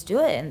just you just do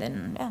it, and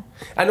then yeah.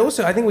 And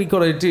also, I think we got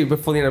to do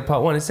before the end of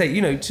part one is say,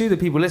 to the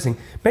people listening,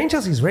 Main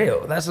Chelsea's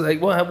real. That's like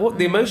what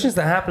the emotions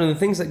that happen and the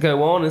things that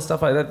go on and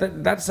stuff like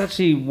that. That's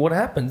actually what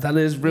happens. That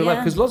is real life,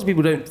 because lots of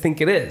people don't think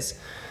it is,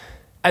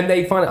 and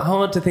they find it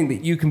hard to think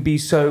that you can be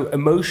so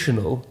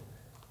emotional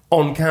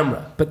on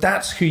camera. But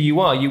that's who you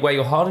are. You wear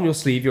your heart on your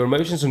sleeve, your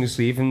emotions on your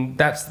sleeve, and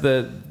that's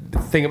the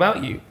thing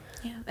about you.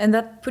 And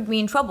that put me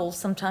in trouble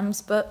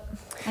sometimes, but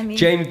I mean,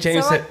 James it's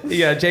all right.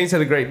 said, James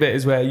said a great bit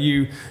is where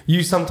you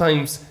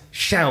sometimes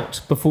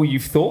shout before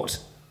you've thought.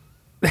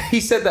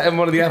 He said that in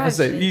one of the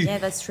episodes. Yeah,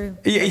 that's true.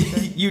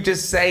 You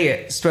just say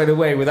it straight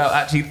away without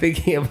actually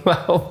thinking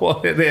about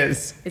what it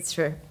is. It's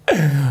true.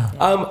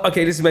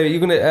 Okay, listen, baby, you're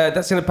gonna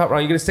that's the end of part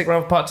one. You're gonna stick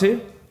around for part two?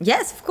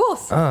 Yes, of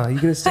course. You're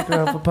gonna stick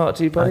around for part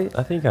two, buddy?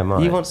 I think I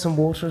might. You want some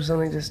water or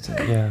something? Just to,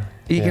 Yeah.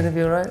 Are you gonna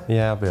be all right?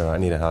 Yeah, I'll be all right. I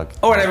need a hug.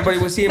 All right, everybody,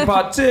 we'll see you in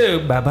part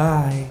two.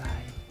 Bye-bye.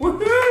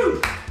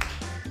 Woohoo!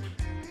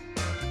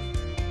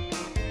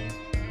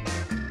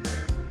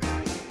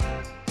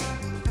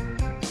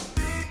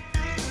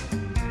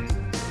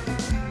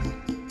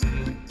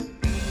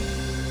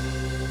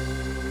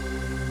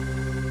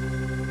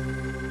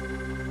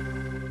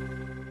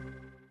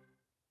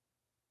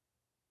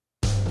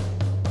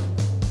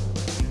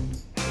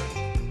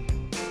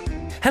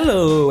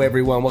 Hello,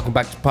 everyone. Welcome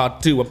back to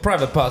part two. A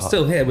private part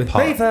still here with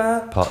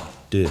Maeva. Part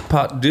deux.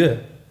 Part deux.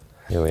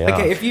 Here we are.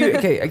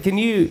 Okay, can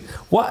you?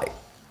 What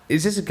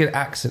is this a good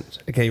accent?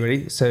 Okay, you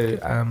ready? So,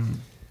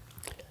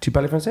 tu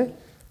parles français?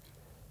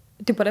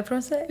 Tu parles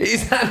français?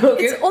 Is that not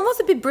It's good? almost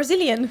a bit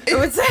Brazilian, I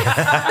would say.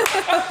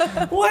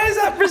 Why is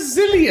that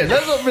Brazilian?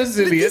 That's not But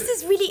Brazilian. this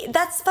is really,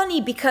 that's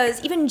funny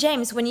because even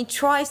James, when he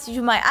tries to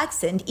do my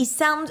accent, he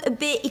sounds a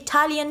bit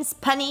Italian,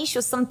 Spanish,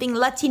 or something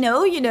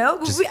Latino,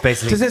 Just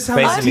basically, Does it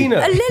sound basically, Latino?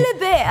 A little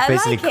bit. I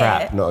basically like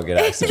crap, it. not a good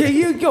accent. Yeah,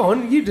 you go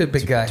on. You did,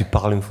 big guy. Tu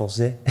parles en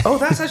français? Oh,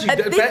 that's actually A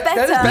bit that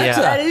is better.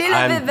 better. A little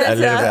I'm bit better. a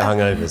little bit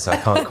hungover, so I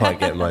can't quite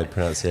get my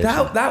pronunciation.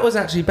 That was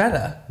actually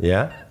better.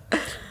 Yeah?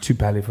 Tu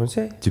parles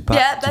français? Tu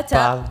parles, Yeah, tu better.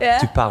 parles, Yeah.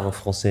 tu parles en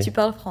français. Tu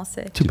parles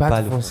français. Tu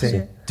parles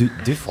français?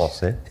 Du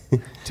français.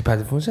 Tu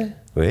parles français?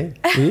 Oui,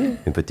 Oui.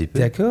 un petit peu.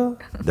 D'accord.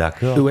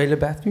 D'accord. Où est le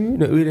bathroom?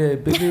 Où est la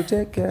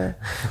bibliothèque?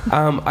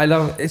 I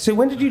love it. So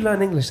when did you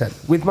learn English then?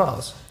 With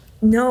Mars?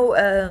 No,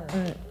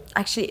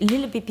 actually, a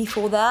little bit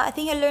before that. I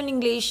think I learned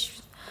English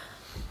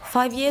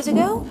 5 years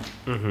ago.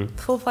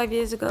 4 or 5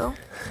 years ago.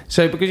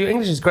 So because your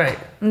English is great.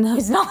 No,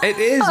 it's not. It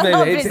is, Oh,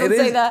 maybe. please don't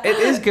say that. It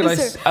is good.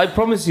 I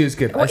promise you it's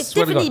good. Well, I it's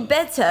swear to definitely God.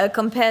 better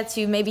compared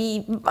to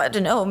maybe, I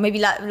don't know, maybe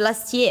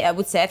last year, I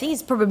would say. I think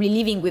it's probably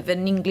living with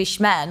an English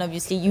man.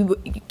 Obviously, you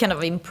kind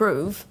of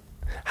improve.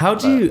 How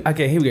do you...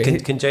 Okay, here we go.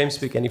 Can James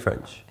speak any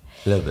French?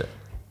 A little bit.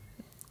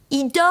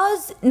 He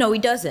does. No, he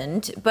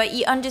doesn't. But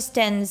he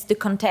understands the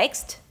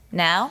context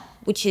now,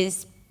 which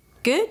is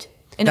good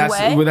in a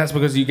way. Well, that's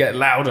because you get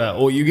louder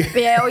or you get...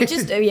 Yeah, or he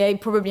just he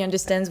probably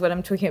understands what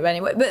I'm talking about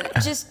anyway. But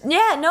just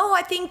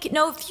I think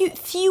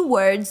few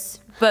words,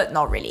 but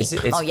not really. It's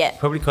Not yet.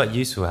 probably quite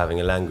useful having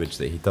a language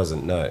that he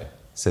doesn't know,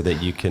 so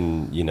that you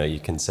can, you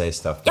can say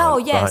stuff. Oh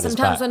yeah, behind his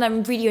sometimes back. when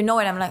I'm really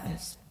annoyed, I'm like,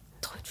 it's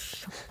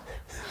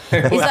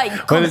like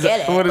you can't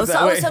get it.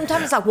 Or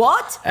sometimes it's like,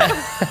 what?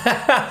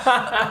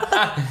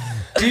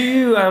 Do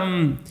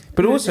you...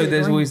 But also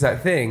there's always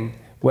that thing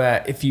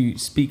where if you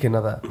speak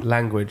another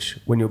language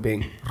when you're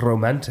being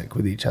romantic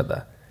with each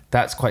other,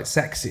 that's quite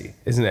sexy,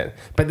 isn't it?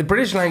 But the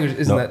British language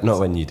isn't that... Not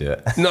when you do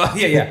it. No,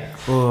 yeah.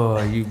 Oh,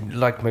 you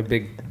like my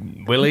big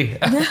willy?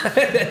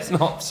 That's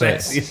not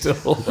sexy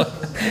at all.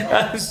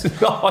 That's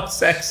not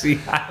sexy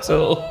at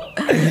all.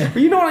 But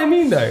you know what I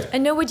mean, though? I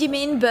know what you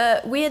mean,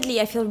 but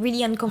weirdly, I feel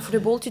really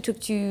uncomfortable to talk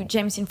to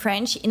James in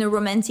French in a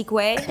romantic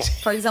way.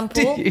 For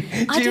example,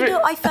 I don't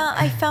know.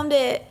 I found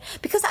it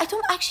because I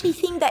don't actually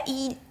think that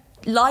he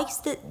likes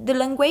the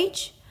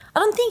language. I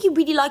don't think he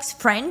really likes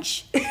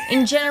French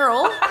in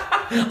general.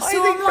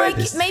 So I'm like,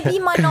 maybe he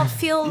might not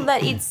feel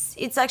that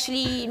it's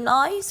actually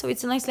nice, or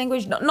it's a nice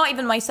language. Not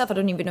even myself. I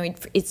don't even know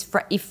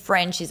if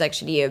French is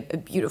actually a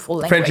beautiful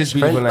language. French is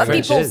beautiful But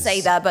language. people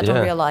say that, but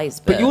don't realize.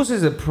 But yours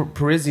is a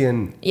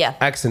Parisian Yeah.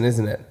 accent,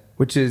 isn't it?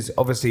 Which is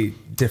obviously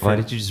different.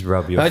 Why did you just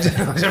rub your... I just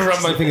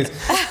rub my fingers.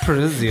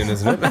 Parisian,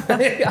 isn't it?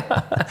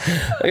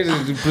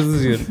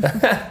 Parisian.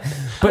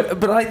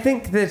 But I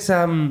think that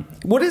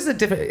what is the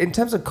difference in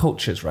terms of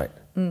cultures, right?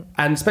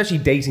 And especially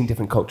dating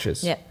different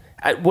cultures. Yeah.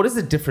 What is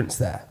the difference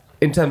there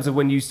in terms of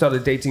when you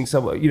started dating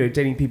someone,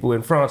 dating people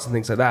in France and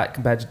things like that,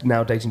 compared to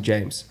now dating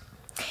James?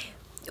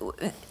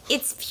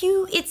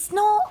 It's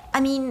not, I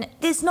mean,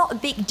 there's not a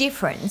big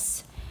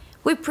difference.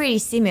 We're pretty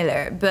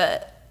similar,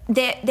 but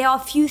there are a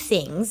few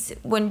things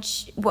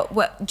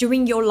what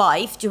during your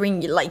life,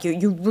 during like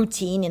your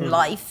routine in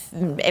life,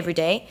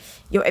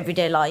 your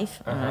everyday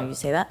life, I don't know how you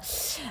say that.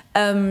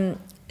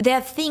 There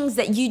are things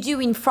that you do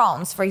in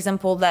France, for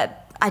example,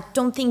 that I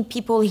don't think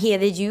people here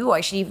they do, or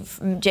actually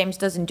James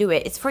doesn't do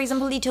it. It's, for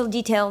example, little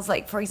details,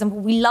 like, for example,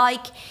 we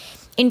like,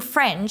 in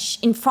France,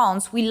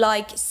 we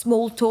like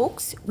small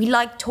talks. We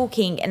like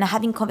talking and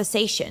having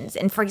conversations.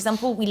 And for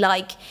example, we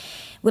like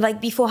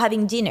before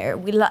having dinner,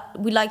 we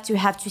like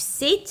to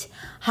sit,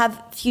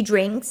 have a few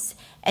drinks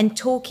and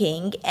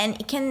talking, and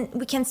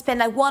we can spend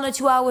like 1 or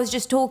 2 hours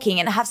just talking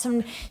and have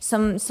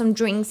some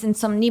drinks and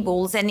some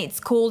nibbles, and it's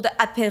called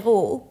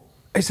apéro.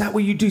 Is that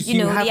what you do? So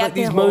you have like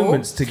these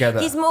moments together?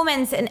 These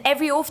moments, and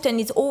every often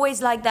it's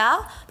always like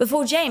that.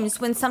 Before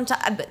James, when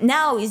sometimes,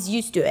 now he's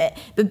used to it,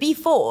 but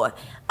before,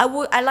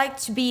 I like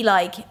to be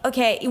like,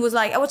 okay, it was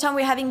like, at what time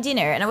we're having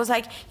dinner? And I was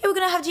like, yeah, we're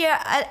gonna have dinner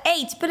at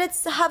 8, but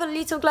let's have a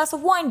little glass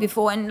of wine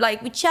before, and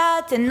like we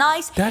chat and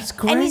nice. That's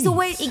great.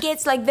 And he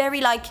gets like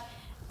very like,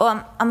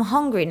 oh, I'm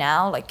hungry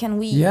now. Like, can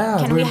we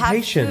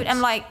have food?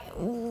 I'm like,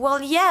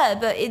 well, yeah,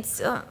 but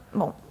it's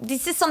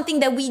this is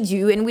something that we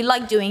do and we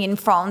like doing in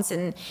France,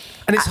 and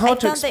it's hard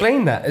to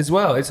explain that as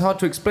well. It's hard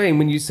to explain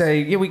when you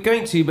say, yeah, we're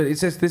going to, but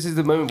it's just this is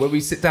the moment where we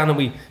sit down and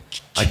we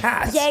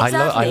chat. Yeah,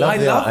 exactly.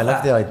 I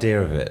love the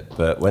idea of it,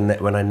 but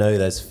when I know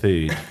there's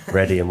food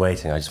ready and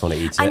waiting, I just want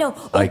to eat it. I know.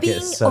 Or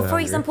for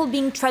hungry. example,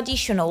 being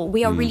traditional.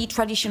 We are really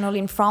traditional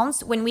in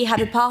France. When we have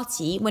a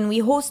party, when we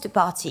host a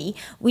party,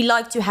 we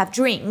like to have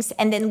drinks,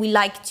 and then we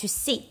like to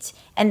sit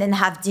and then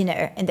have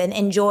dinner and then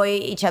enjoy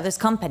each other's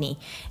company.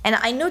 And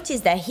I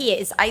noticed that here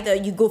is either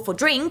you go for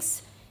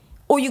drinks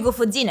or you go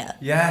for dinner.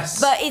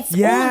 Yes. But it's all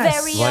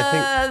very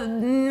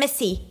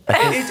messy.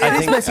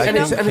 It is messy,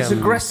 and it's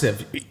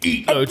aggressive.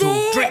 Eat loads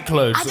or drink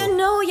loads. I don't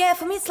know, yeah,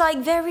 for me it's like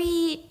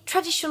very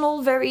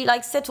traditional, very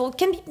like settled.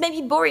 Can be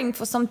maybe boring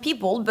for some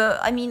people, but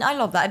I mean, I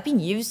love that. I've been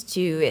used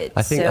to it.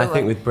 I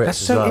think with Brits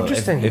that's as so well,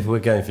 interesting. If we're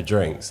going for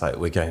drinks, like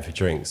we're going for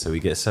drinks, so we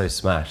get so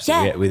smashed,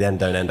 Yeah. we then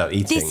don't end up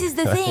eating. This is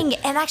the thing.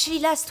 And actually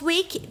last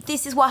week,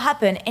 this is what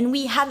happened. And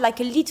we had like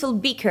a little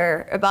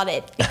bicker about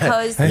it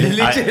because...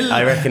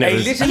 I reckon it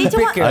was...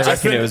 I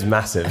reckon it was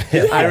massive.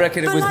 Yeah, I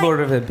reckon it was like, more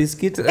of a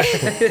biscuit, a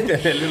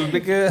little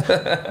bigger.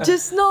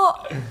 just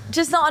not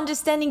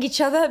understanding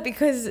each other,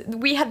 because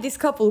we had this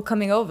couple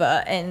coming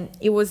over and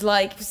it was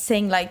like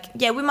saying like,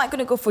 yeah, we might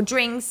gonna go for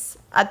drinks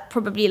at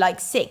probably like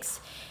 6.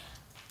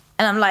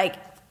 And I'm like,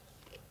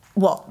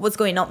 what's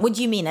going on? What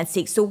do you mean at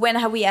 6? So when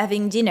are we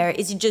having dinner?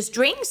 Is it just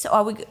drinks, or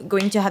are we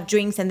going to have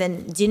drinks and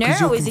then dinner?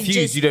 Because you're or is confused,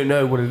 it just... you don't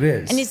know what it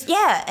is. And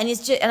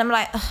and I'm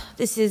like,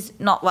 this is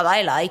not what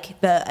I like,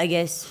 but I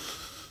guess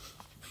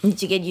need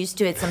to get used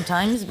to it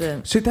sometimes.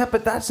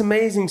 But that's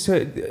amazing. So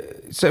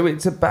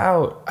it's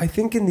about, I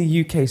think in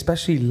the UK,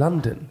 especially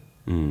London,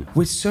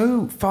 we're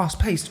so fast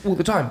paced all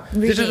the time.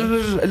 Really?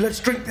 Let's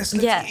drink this.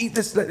 Let's eat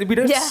this. We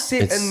don't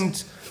sit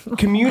and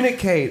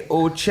communicate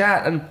or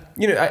chat. And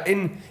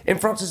in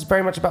France, it's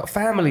very much about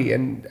family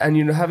and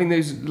having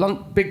those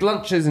big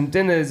lunches and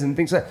dinners and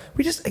things like that.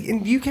 We just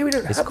in the UK we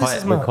don't have this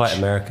as much. We're quite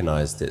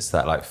Americanized. It's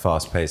that like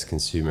fast paced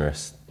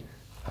consumerist.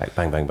 Like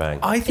bang, bang, bang.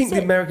 I think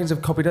the Americans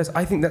have copied us.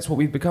 I think that's what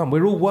we've become.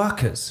 We're all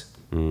workers.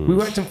 We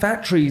worked in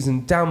factories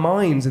and down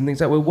mines and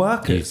things like that. We're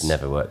workers. You've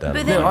never worked down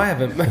mines. No, I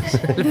haven't.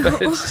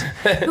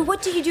 But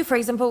what do you do, for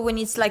example, when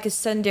it's like a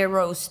Sunday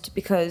roast?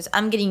 Because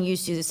I'm getting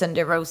used to the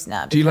Sunday roast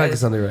now. Do you like a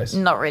Sunday roast?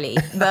 Not really.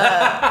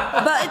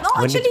 But no,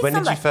 when did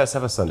you first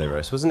have a Sunday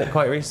roast? Wasn't it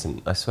quite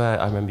recent? I swear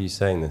I remember you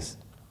saying this.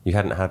 You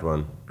hadn't had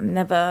one?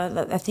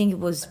 Never. I think it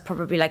was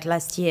probably like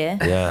last year.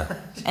 Yeah.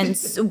 And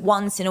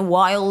once in a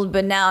while,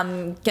 but now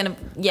I'm kind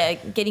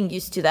of, getting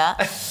used to that.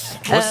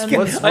 I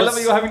love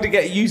that you're having to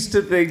get used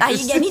to things. I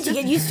need to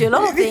get used to a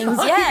lot of things,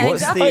 yeah,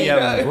 exactly.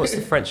 What's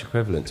the French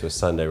equivalent to a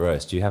Sunday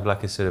roast? Do you have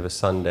like a sort of a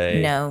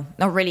Sunday... No,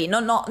 not really.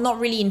 Not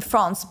really in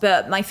France,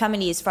 but my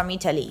family is from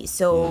Italy.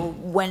 So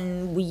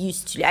when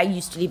I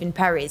used to live in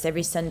Paris,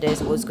 every Sunday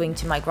I was going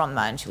to my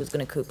grandma and she was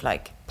going to cook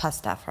like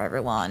pasta for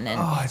everyone. And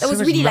it was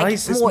really like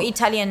more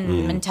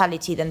Italian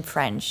mentality than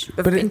French.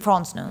 But in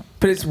France, no.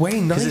 But it's way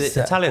nicer. Because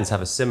Italians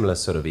have a similar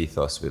sort of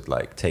ethos with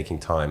like taking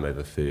time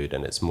over food,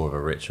 and it's more of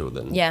a ritual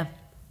than than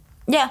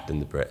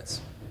the Brits.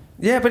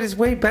 Yeah, but it's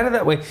way better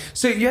that way.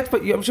 So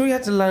I'm sure you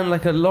had to learn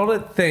like a lot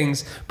of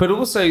things, but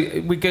also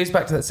it goes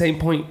back to that same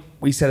point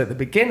we said at the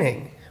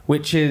beginning,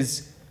 which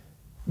is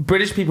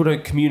British people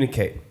don't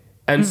communicate.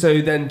 And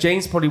so then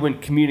James probably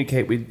wouldn't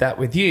communicate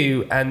with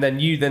you, and then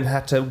you then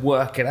had to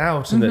work it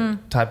out in a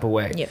type of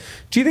way. Yep.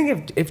 Do you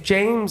think if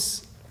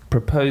James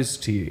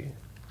proposed to you,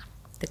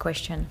 the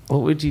question,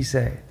 what would you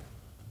say?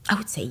 I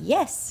would say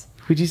yes.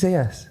 Would you say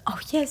yes? Oh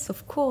yes,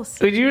 of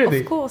course. Would you really?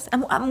 Of course.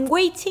 I'm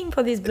waiting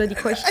for this bloody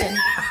question.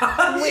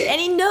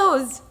 And he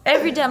knows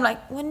every day. I'm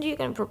like, when are you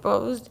going to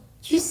propose?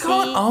 You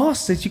can't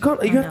ask this. You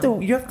can't.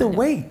 You have to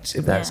wait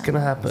if that's going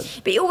to happen.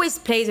 But he always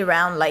plays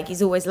around. Like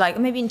he's always like,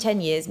 maybe in 10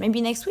 years,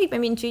 maybe next week,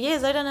 maybe in 2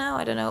 years. I don't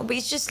know. But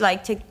it's just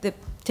like take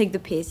the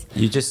piss.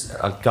 You just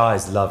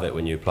guys love it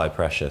when you apply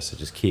pressure. So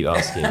just keep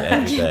asking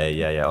every day.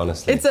 Yeah.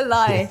 Honestly, It's a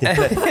lie.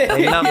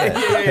 they love it.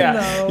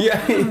 Yeah.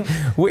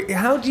 Yeah. Wait,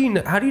 how do you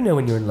know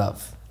when you're in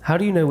love? How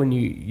do you know when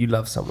you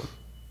love someone?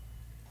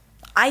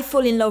 I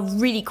fall in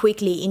love really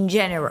quickly in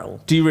general.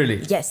 Do you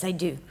really? Yes, I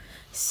do.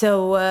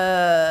 So,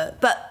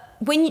 but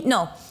when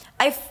not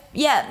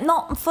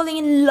falling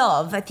in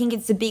love, I think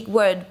it's a big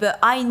word, but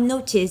I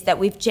noticed that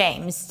with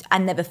James, I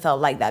never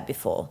felt like that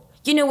before.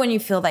 You know, when you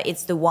feel that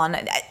it's the one,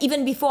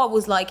 even before I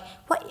was like,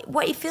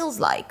 what it feels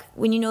like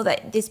when you know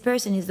that this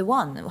person is the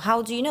one.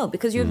 How do you know?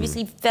 Because you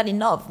obviously fell in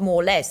love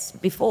more or less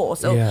before.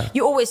 So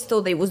you always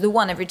thought it was the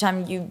one every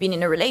time you've been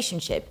in a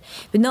relationship.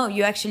 But no,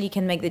 you actually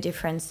can make the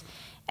difference.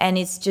 And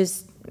it's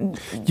just...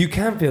 You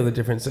can feel the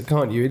difference,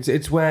 can't you?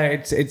 It's where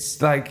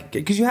it's like,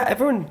 because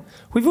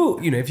we've all,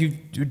 if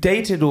you've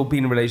dated or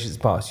been in relationships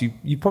in the past,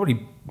 you've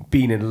probably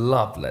been in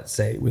love, let's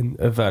say, with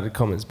inverted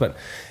commas, but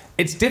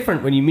it's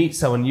different when you meet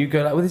someone, you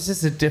go like, well, this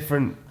is a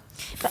different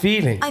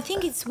feeling. I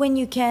think it's when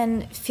you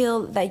can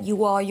feel that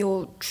you are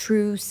your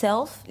true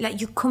self,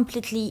 like you're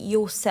completely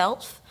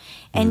yourself,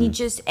 and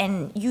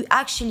you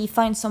actually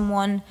find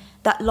someone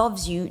that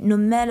loves you no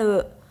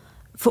matter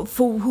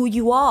for who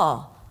you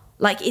are.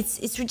 Like,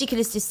 it's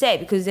ridiculous to say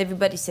because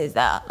everybody says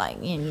that. Like,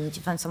 you need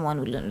to find someone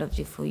who loves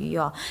you for who you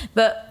are.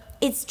 But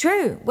it's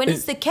true. When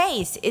it's the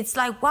case, it's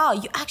like, wow,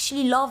 you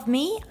actually love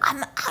me?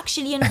 I'm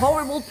actually a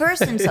horrible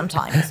person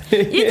sometimes.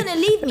 You're going to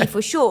leave me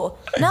for sure.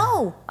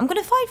 No, I'm going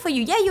to fight for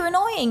you. Yeah, you're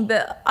annoying,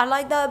 but I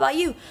like that about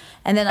you.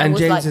 And then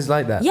James is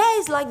like that? Yeah,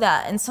 he's like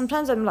that. And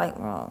sometimes I'm like,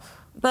 oh.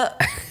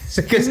 But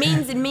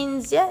it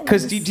means, yeah.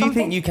 Because do you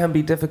think you can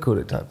be difficult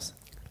at times?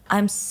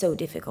 I'm so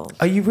difficult.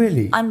 Are you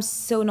really? I'm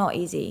so not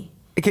easy.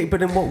 Okay,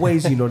 but in what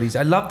ways are you not easy?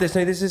 I love this.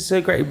 No, this is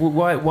so great.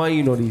 Why are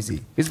you not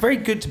easy? It's very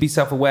good to be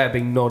self-aware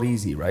being not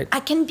easy, right?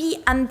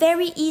 I'm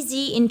very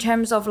easy in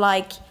terms of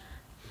like,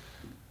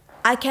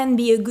 I can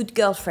be a good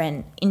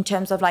girlfriend in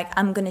terms of like,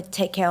 I'm going to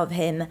take care of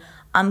him.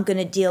 I'm going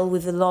to deal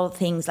with a lot of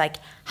things like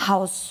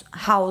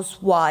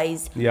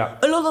house-wise. Yeah.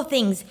 A lot of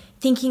things.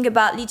 Thinking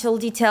about little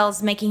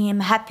details, making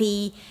him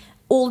happy,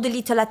 all the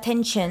little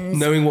attentions.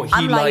 Knowing what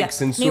he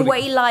likes and knowing what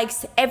he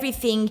likes,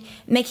 everything,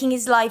 making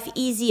his life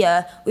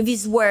easier with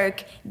his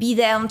work, be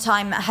there on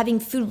time, having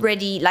food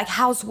ready, like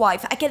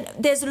housewife.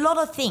 There's a lot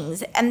of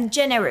things. I'm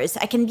generous.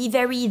 I can be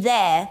very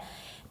there.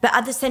 But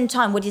at the same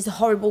time, what is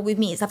horrible with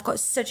me is I've got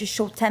such a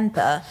short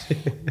temper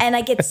and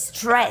I get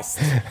stressed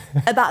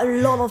about a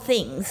lot of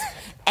things.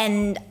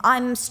 And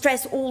I'm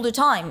stressed all the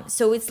time.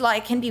 So it's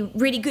like, it can be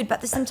really good,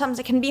 but sometimes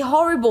it can be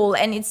horrible.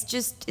 And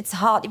it's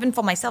hard. Even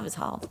for myself, it's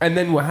hard. And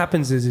then what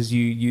happens is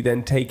you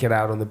then take it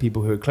out on the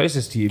people who are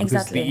closest to you because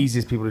it's the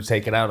easiest people to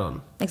take it out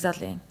on.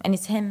 Exactly. And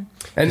it's him.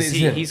 And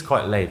he's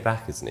quite laid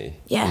back, isn't he?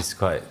 Yeah. He's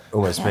quite,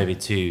 almost maybe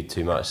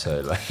too much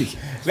so. Like,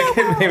 look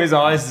at him, his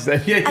eyes.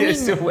 You're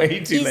still way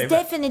too he's laid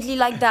back. Definitely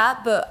like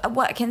that. But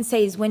what I can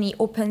say is when he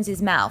opens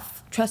his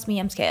mouth, trust me,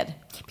 I'm scared.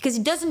 Because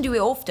he doesn't do it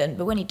often,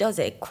 but when he does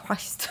it,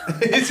 Christ.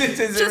 Just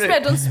I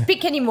don't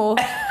speak anymore.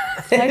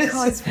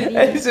 Is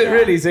it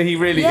really? So he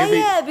really...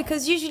 Yeah,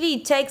 because usually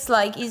it takes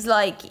like,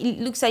 he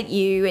looks at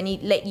you and he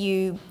let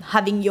you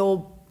having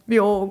your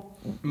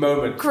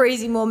moment,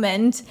 crazy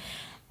moment.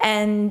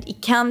 And he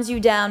calms you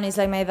down. He's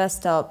like, Maeva,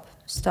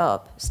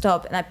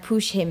 stop. And I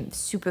push him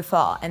super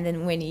far. And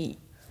then when he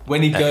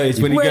goes,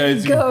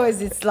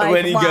 it's like,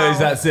 when he wow. goes,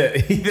 that's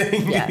it. He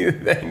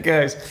then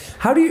goes.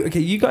 How do you? Okay,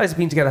 you guys have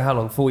been together how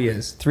long? 4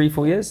 years?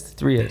 4 years?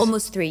 3 years?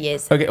 Almost 3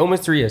 years. Okay,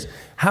 almost 3 years.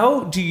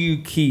 How do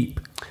you keep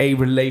a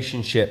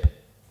relationship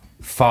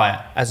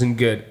fire, as in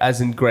good,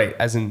 as in great,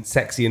 as in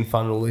sexy and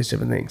fun, all those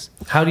different things?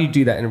 How do you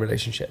do that in a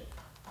relationship?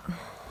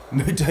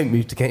 No, don't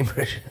move to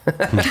Cambridge. But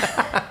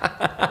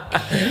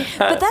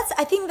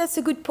I think that's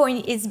a good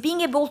point. Is being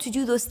able to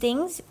do those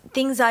things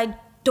I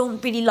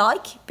don't really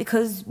like,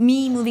 because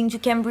me moving to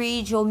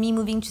Cambridge or me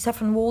moving to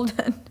Saffron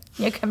Walden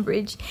near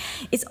Cambridge,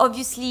 it's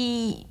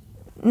obviously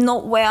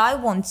not where I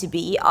want to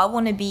be. I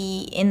want to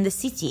be in the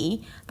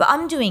city, but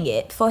I'm doing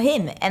it for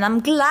him and I'm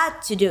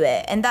glad to do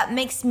it. And that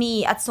makes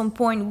me, at some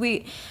point,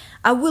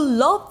 I will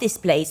love this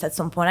place at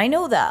some point. I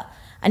know that.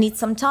 I need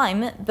some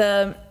time,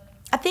 but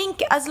I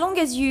think as long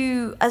as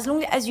you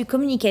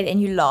communicate and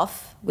you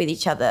laugh with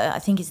each other, I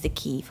think is the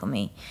key for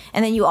me.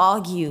 And then you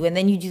argue and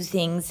then you do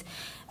things.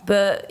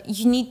 But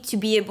you need to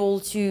be able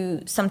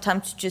to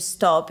sometimes just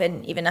stop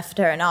and even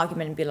after an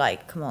argument be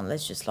like, come on,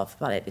 let's just laugh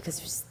about it,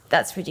 because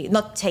that's ridiculous.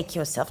 Not take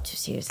yourself too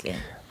seriously.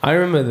 I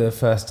remember the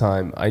first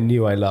time I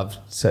knew I loved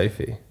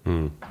Sophie.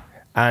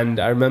 And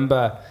I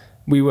remember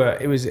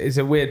it's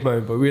a weird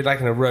moment, but we were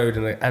like in a road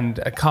and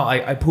a car,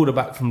 I pulled her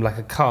back from like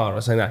a car or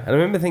something like that. And I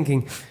remember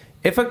thinking,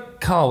 if a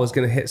car was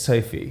going to hit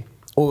Sophie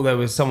or there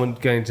was someone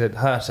going to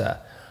hurt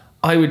her,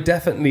 I would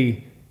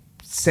definitely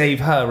save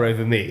her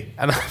over me.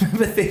 And I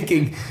remember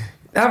thinking,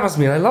 that must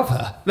mean I love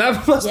her.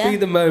 That must be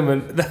the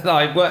moment that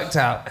I worked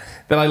out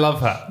that I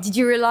love her. Did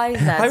you realise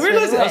that? I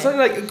realised it. I was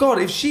like, God,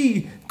 if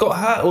she got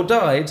hurt or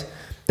died,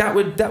 that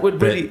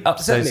would really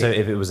upset me. So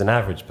if it was an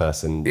average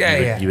person,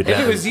 you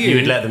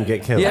would let them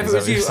get killed. Yeah, if it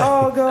was you,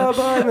 oh God,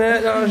 bye,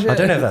 man. Oh, shit. I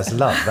don't know if that's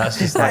love. That's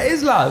just that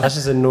is love. That's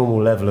just a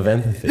normal level of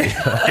empathy.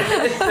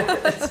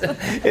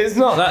 It's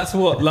not. That's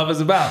what love is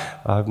about.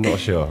 I'm not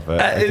sure.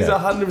 But It's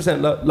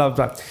 100%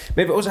 love.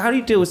 Maybe also, how do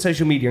you deal with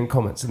social media and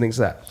comments and things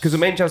like that? Because at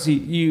Main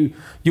Chelsea,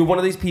 you're one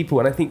of these people,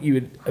 and I think you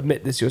would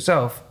admit this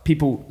yourself.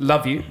 People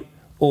love you,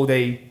 or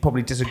they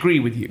probably disagree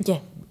with you. Yeah.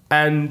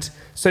 And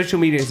social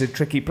media is a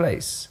tricky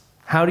place.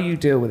 How do you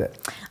deal with it?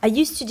 I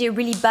used to deal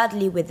really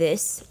badly with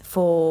this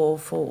for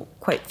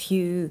quite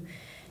few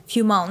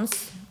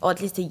months, or at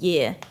least a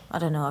year. I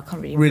don't know. I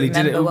can't really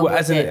remember.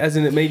 As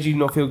in it made you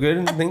not feel good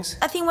and things?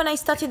 I think when I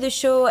started the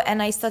show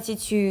and I started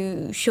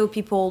to show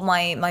people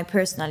my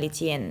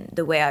personality and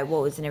the way I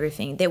was and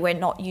everything, they were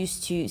not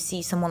used to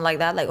see someone like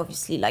that. Like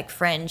obviously, like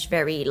French,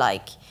 very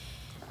like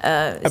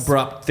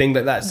abrupt thing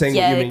like that, saying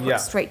what you mean. Yeah,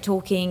 straight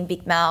talking,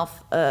 big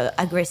mouth,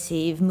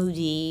 aggressive,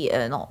 moody,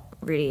 not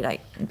really like,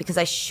 because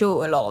I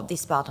show a lot of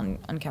this part on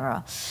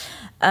camera.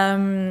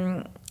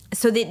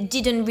 So they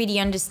didn't really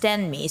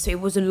understand me. So it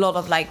was a lot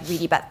of like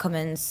really bad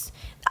comments.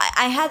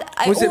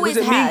 Was it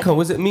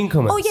mean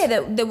comments? Oh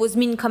yeah, there was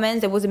mean comments.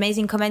 There was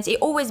amazing comments. It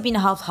always been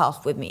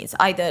half. With me. It's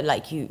either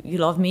like you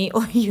love me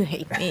or you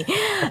hate me.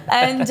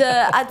 And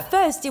at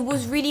first it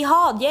was really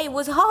hard. Yeah, it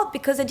was hard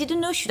because I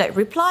didn't know, should I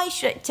reply?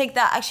 Should I take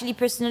that actually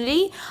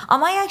personally?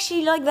 Am I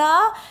actually like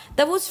that?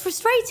 That was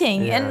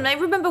frustrating. Yeah. And I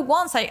remember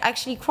once I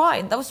actually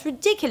cried. That was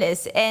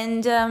ridiculous.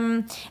 And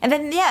then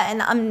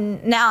and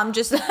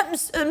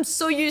I'm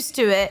so used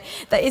to it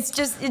that it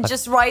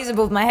just rises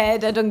above my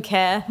head. I don't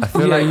care. I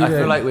feel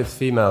like with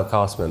female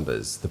cast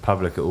members, the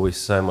public are always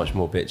so much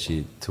more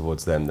bitchy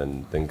towards them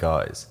than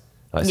guys.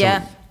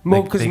 Like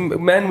more because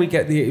men,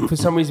 for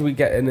some reason we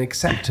get an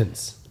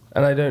acceptance,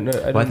 and I don't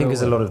know. I think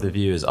because a lot of the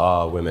viewers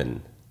are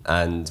women,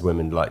 and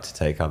women like to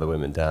take other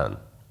women down.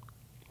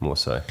 More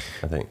so,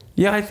 I think.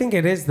 Yeah, I think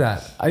it is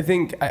that. I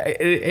think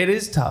it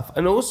is tough.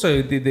 And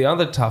also the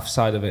other tough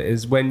side of it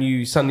is when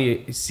you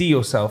suddenly see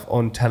yourself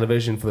on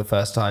television for the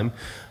first time,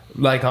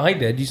 like I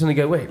did, you suddenly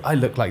go, wait, I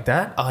look like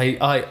that?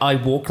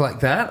 I walk like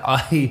that?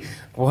 Did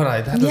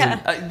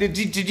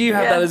you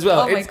have that as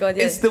well? Oh my God,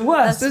 yeah. It's the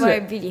worst, isn't it?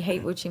 That's why I really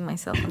hate watching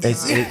myself.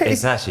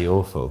 It's actually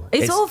awful.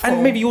 It's awful.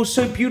 And maybe you're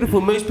so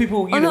beautiful, most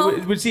people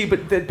would see,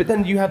 but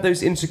then you have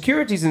those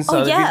insecurities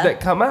inside of you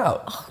that come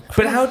out.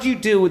 But how do you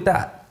deal with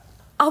that?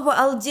 Oh, but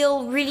I'll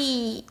deal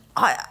really.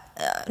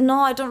 No,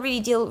 I don't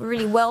really deal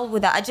really well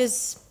with that. I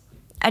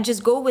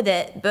just go with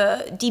it,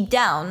 but deep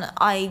down,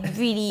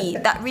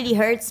 that really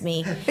hurts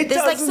me. There's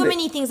like so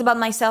many things about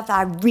myself that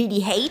I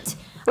really hate.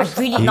 I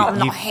really not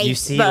hate. You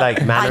see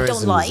like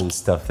mannerisms and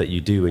stuff that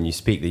you do when you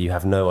speak that you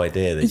have no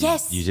idea that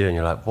you do, and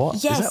you're like,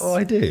 what? Yes. Is that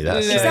what I do?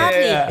 That's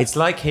exactly. Yeah. It's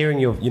like hearing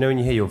when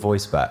you hear your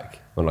voice back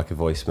on like a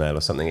voicemail or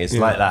something. It's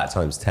like that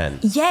times 10.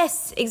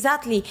 Yes,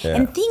 exactly. Yeah.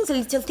 And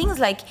little things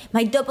like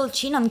my double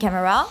chin on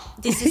camera.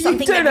 This is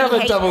something you don't I have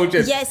really a double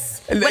chin.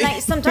 Yes.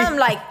 Sometimes I'm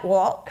like,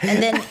 what?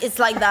 And then it's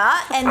like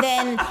that. And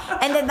then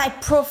my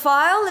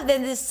profile. And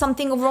then there's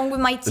something wrong with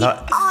my teeth.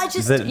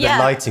 The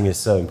lighting is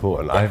so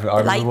important. I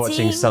remember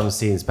watching some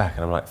scenes back,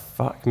 and I'm like,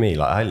 fuck me,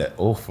 like I look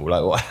awful.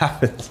 Like what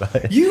happened?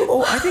 Like,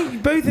 I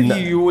think both of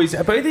you always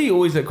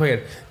look quite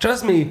good.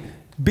 Trust me.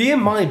 Be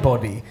in my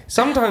body.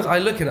 Sometimes I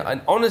look at it,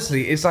 and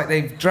honestly, it's like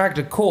they've dragged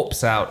a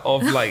corpse out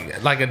of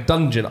like a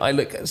dungeon. I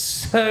look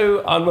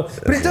so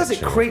but it does.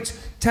 It creates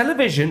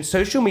television,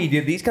 social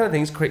media. These kind of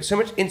things create so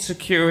much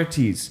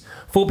insecurities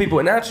for people.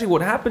 And actually,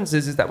 what happens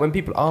is that when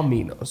people are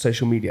mean on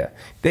social media,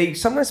 they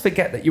sometimes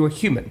forget that you're a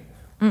human,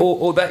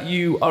 or that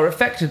you are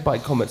affected by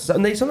comments,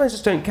 and they sometimes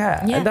just don't care.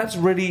 Yeah. And that's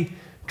really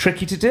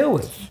tricky to deal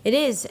with. It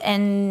is,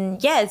 and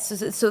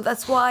so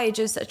that's why I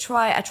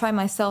try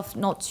myself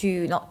not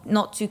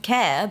to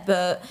care,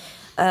 but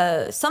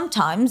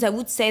sometimes I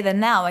would say that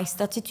now I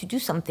started to do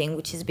something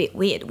which is a bit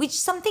weird, which is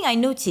something I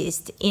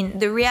noticed in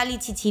the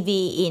reality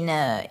TV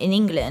in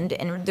England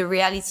and the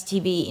reality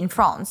TV in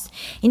France.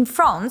 In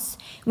France,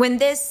 when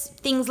there's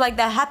things like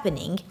that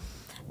happening,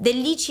 they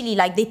literally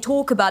they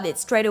talk about it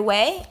straight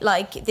away,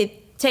 like they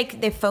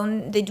take their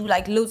phone, they do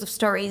like loads of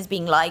stories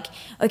being like,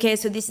 okay,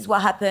 so this is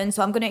what happened,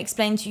 so I'm going to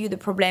explain to you the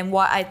problem,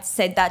 why I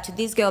said that to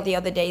this girl the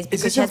other day is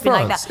because she has been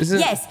like that.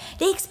 Yes,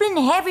 they explain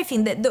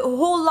everything, the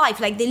whole life,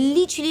 like they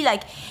literally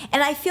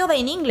and I feel that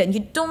in England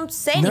you don't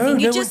say anything,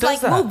 you just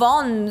move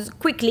on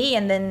quickly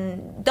and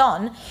then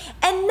done.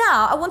 And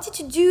now I wanted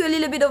to do a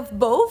little bit of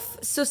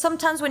both. So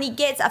sometimes when it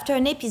gets after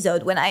an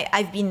episode, when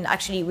I've been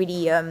actually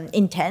really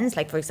intense,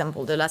 like for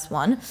example the last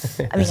one,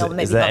 I mean, or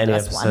maybe is there not any the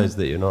last episodes one.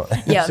 that you're not?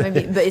 Yeah,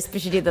 maybe, but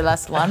especially the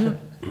last one.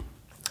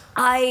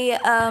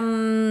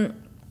 I'm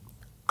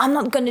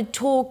not going to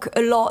talk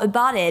a lot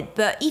about it,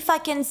 but if I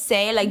can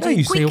say, do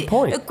a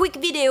quick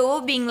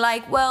video being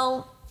like,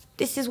 well,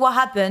 this is what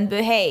happened,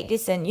 but hey,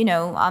 listen, you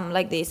know, I'm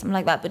like this, I'm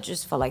like that, but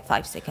just for like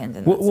 5 seconds.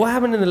 And What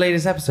happened in the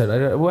latest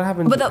episode? What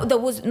happened? But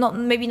that was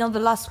maybe not the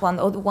last one,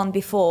 or the one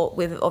before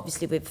with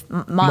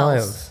Miles.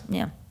 Miles.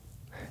 Yeah.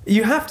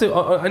 You have to.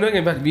 I know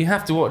going back. You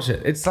have to watch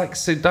it. It's like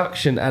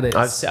seduction at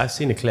its. I've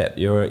seen a clip.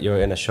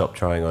 You're in a shop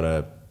trying on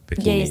a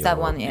bikini. Yeah, it's that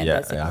one.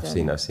 Yeah, I've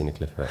seen a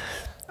clip of it.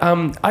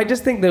 I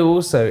just think though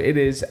also it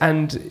is,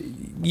 and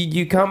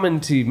you come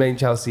into Main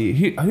Chelsea.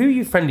 Who are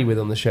you friendly with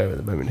on the show at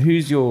the moment?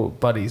 Who's your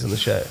buddies on the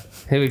show?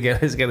 Here we go.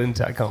 Let's get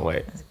into it. I can't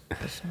wait.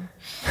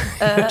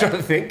 I'm trying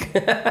to think.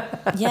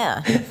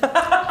 Yeah.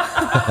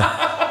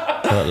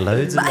 Got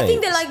loads of But I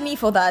think they like me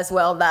for that as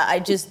well, that I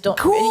just don't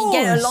really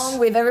get along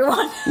with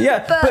everyone.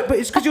 Yeah, but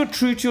it's because you're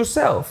true to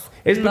yourself.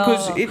 It's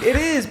because it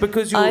is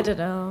because you're. I don't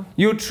know.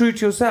 You're true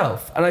to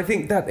yourself, and I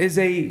think that is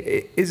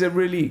a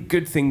really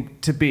good thing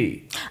to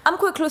be. I'm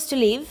quite close to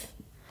leave.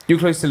 You're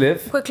close to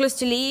live. Quite close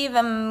to leave.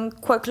 I'm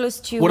quite close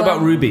to. What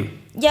about Ruby?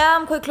 Yeah,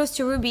 I'm quite close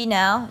to Ruby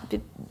now. A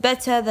bit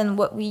better than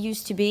what we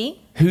used to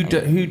be. Who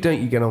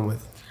don't you get on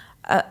with?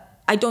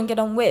 I don't get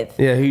on with.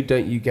 Yeah, who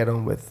don't you get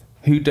on with?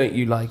 Who don't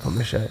you like on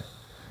the show?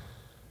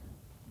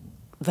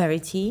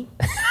 Verity.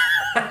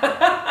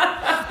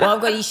 Well,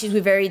 I've got issues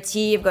with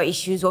Verity. I've got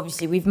issues,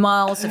 obviously, with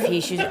Miles.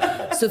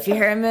 Sophie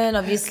Herman,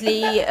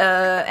 obviously,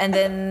 and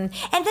then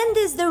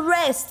there's the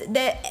rest.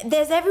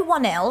 There's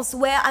everyone else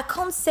where I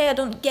can't say I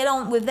don't get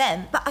on with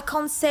them, but I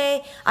can't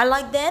say I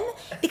like them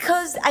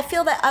because I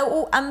feel that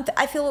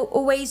I feel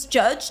always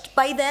judged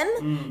by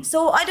them.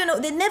 So I don't know.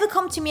 They never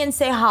come to me and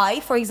say hi,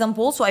 for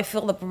example. So I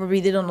feel that probably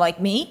they don't like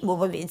me.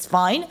 Well, it's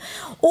fine,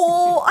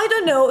 or I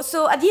don't know.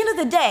 So at the end of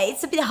the day,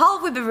 it's a bit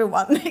hard with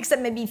everyone,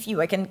 except maybe a few.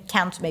 I can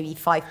count maybe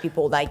 5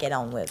 people that I get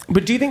on with.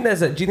 But do you think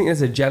there's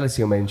a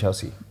jealousy on Main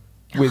Chelsea?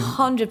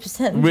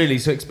 100%. Really?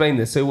 So explain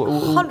this. So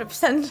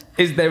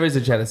 100%. There is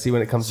a jealousy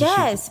when it comes to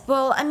shooting? Yes.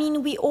 Well, I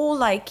mean, we all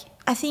like.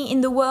 I think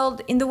in the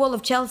world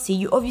of Chelsea,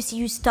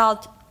 you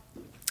start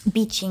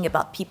bitching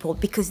about people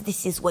because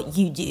this is what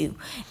you do,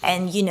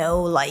 and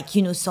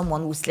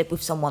someone will sleep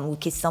with someone, will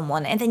kiss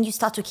someone, and then you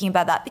start talking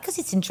about that because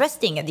it's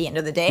interesting at the end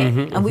of the day,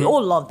 and we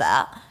all love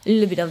that, a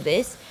little bit of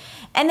this,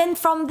 and then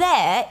from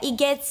there it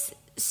gets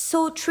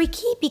so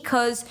tricky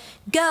because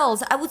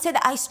girls, I would say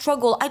that I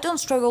don't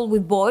struggle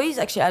with boys.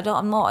 Actually, I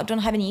don't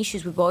have any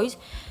issues with boys.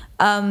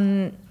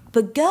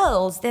 But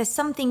girls, there's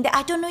something that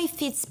I don't know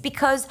if it's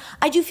because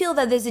I do feel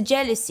that there's a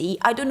jealousy.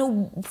 I don't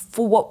know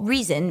for what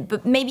reason,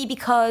 but maybe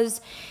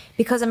because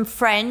I'm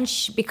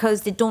French,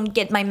 because they don't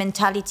get my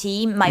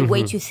mentality, my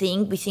way to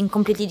think. We think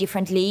completely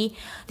differently.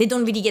 They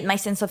don't really get my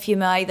sense of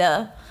humor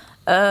either.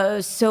 And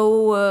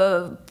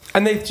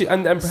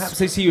perhaps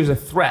they see you as a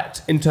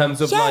threat in terms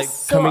of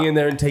coming in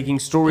there and taking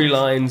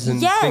storylines and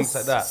things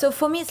like that. So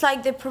for me, it's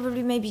like they're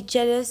probably maybe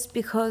jealous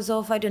because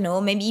of, I don't know,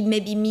 maybe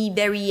me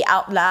very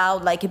out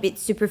loud, like a bit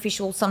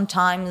superficial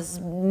sometimes,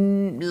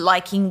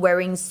 liking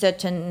wearing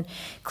certain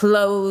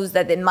clothes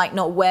that they might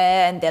not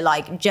wear, and they're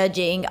like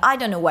judging. I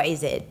don't know what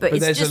is it, but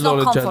it's just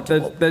not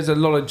comfortable. There's a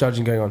lot of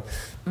judging going on.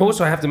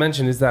 Also, I have to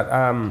mention is that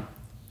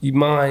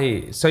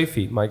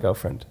Sophie, my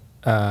girlfriend,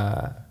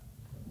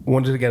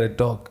 wanted to get a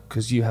dog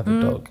because you have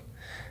a dog.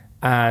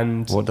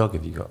 And what dog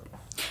have you got?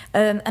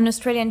 An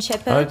Australian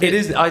Shepherd. It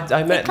is.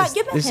 I met this.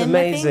 It's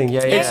amazing.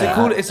 Yeah.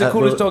 It's the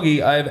coolest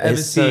doggy I've ever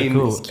seen. So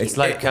cool. It's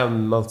like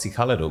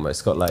multicolored almost.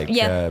 It's got like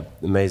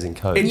amazing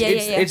coat.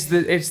 It's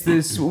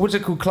this. What's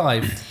it called?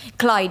 Clyde.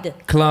 Clyde.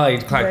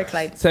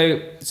 Clyde. So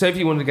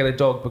Sophie wanted to get a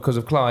dog because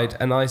of Clyde,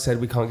 and I said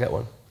we can't get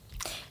one.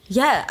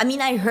 Yeah, I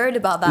mean, I heard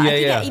about that.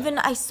 Yeah,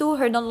 I saw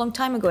her not a long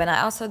time ago, and I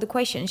asked her the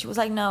question. She was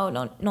like, no,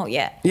 not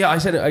yet. Yeah, I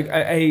said,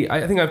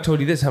 I think I've told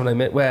you this, haven't I,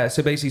 Mitt? Where,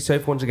 so basically,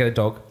 Sophie wanted to get a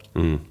dog.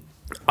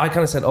 I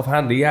kind of said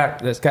offhandedly, yeah,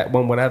 let's get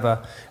one,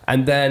 whatever.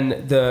 And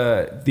then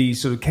the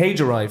sort of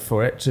cage arrived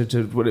for it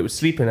to what it was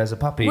sleeping as a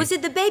puppy. Was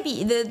it the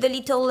baby, the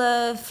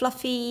little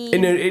fluffy?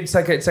 No, it's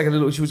like a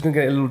little. She was going to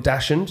get a little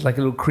dachshund, like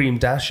a little cream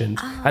dachshund,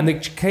 and the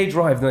cage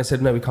arrived, and I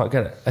said, no, we can't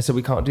get it. I said,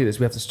 we can't do this.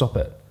 We have to stop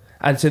it.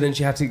 And so then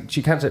she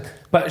cancelled it.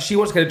 But she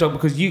wants to get a dog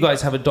because you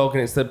guys have a dog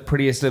and it's the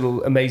prettiest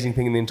little amazing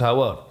thing in the entire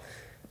world.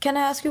 Can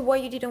I ask you why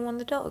you didn't want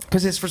the dog?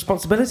 Because it's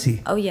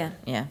responsibility. Oh yeah.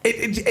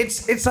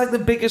 It's like the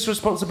biggest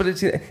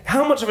responsibility.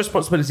 How much of a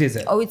responsibility is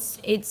it? Oh,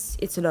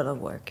 it's a lot of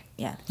work.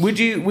 Yeah. Would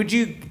you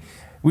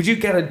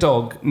get a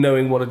dog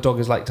knowing what a dog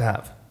is like to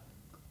have?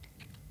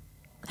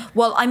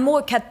 Well, I'm more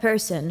a cat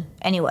person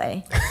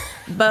anyway.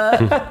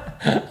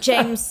 But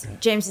James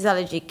is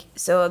allergic,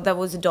 so that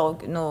was a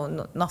dog,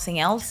 no nothing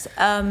else.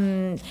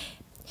 The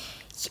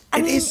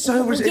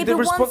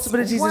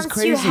responsibilities is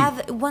crazy.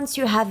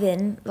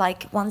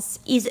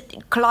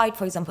 Clyde,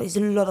 for example, is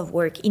a lot of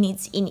work.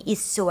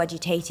 He's so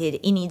agitated.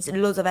 He needs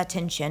lots of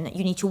attention.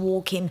 You need to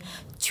walk him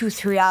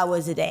 2-3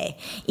 hours a day.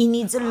 He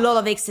needs a lot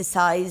of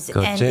exercise.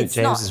 God, And James it's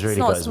not, has really it's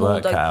not got his small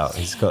work dog. out.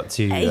 He's got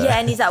to. Yeah,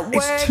 and he's at work.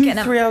 It's and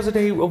 2-3 hours a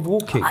day of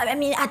walking. I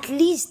mean, at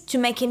least to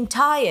make him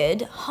tired,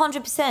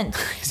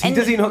 100%.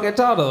 Does he not get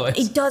tired otherwise?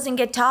 He doesn't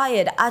get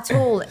tired at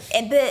all.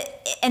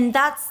 And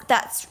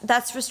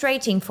that's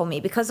frustrating for me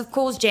because, of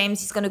course,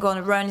 James is going to go on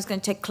a run, he's going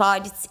to take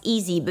Clyde, it's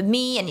easy. But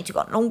me, I need to go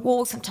on long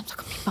walks. Sometimes I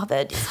can't be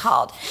bothered, it's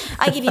hard.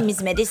 I give him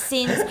his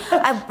medicines.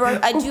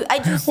 I do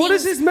things. What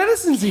is his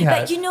medicines he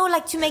has? But, you know,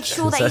 like to make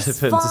sure that So he's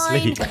to put him to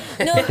fine. sleep.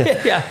 No,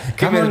 yeah,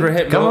 Come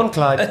on,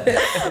 Clyde.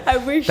 I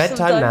wish Bedtime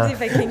sometimes now.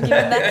 if I can give him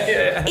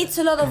that. It's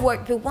a lot of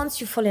work, but once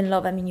you fall in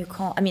love, I mean, you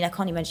can't. I mean, I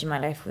can't imagine my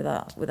life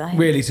without him.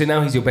 Really? So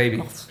now he's your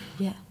baby?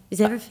 Yeah,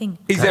 he's everything.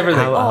 He's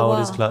everything. How old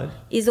wow. is Clyde?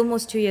 He's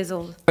almost 2 years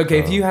old. Okay,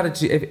 if you had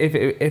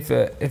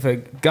if a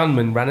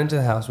gunman ran into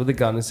the house with a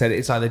gun and said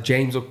it's either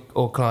James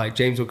or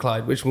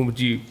Clyde, which one would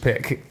you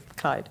pick?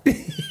 Clyde.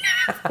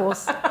 Of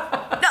course.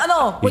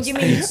 No. What do you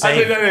mean? No.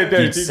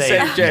 You'd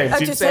save James. I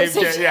You'd just save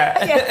said- James.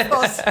 Yeah. Yeah, of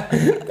course.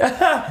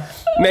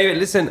 Maybe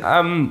listen.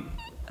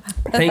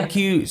 Thank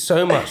you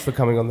so much for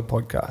coming on the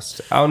podcast.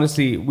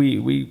 Honestly,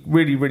 we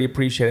really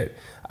appreciate it.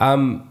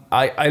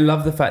 I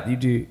love the fact that you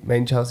do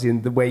Main Chelsea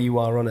and the way you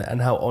are on it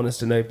and how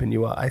honest and open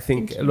you are. I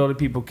think a lot of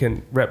people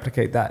can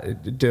replicate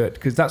that, do it,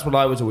 because that's what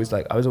I was always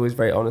like. I was always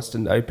very honest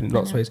and open in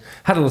lots of ways.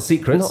 Had a little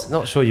secrets.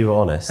 Not sure you were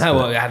honest. Oh,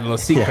 well, I had a little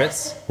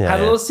secrets. Had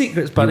a little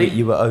secrets, buddy.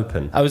 You were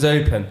open. I was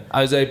open,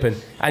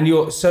 and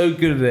you're so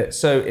good at it.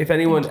 So if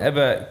anyone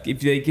if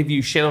they give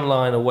you shit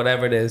online or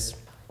whatever it is,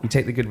 you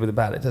take the good with the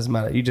bad. It doesn't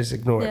matter. You just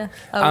ignore Yeah, it.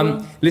 I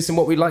will. Listen,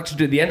 what we'd like to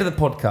do at the end of the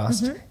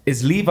podcast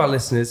is leave our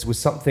listeners with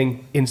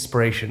something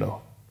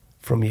inspirational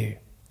from you.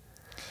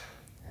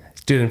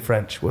 Do it in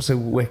French. What's a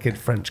wicked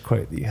French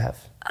quote that you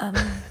have?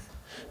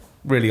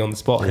 Really on the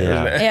spot here,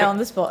 Yeah. isn't it? Yeah, on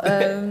the spot.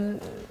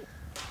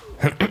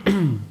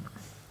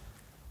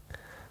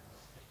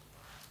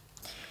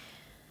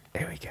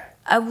 Here we go.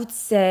 I would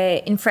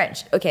say in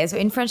French. Okay, so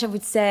in French, I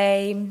would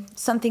say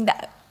something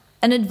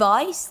an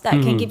advice that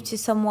I can give to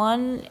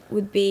someone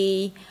would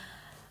be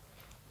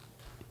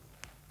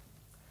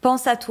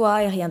pense à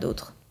toi et rien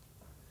d'autre.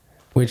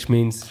 Which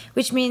means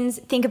Which means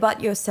think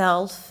about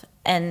yourself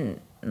and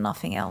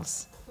nothing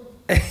else.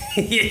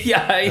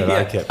 I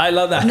like it. I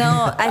love that.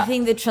 No, I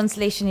think the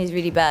translation is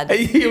really bad. but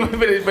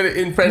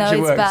in French No, it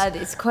it's works. bad.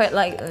 It's quite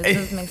like it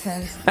doesn't make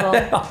sense.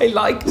 Well, I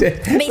liked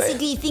it.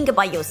 basically, think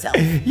about yourself.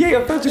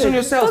 Yeah, focus on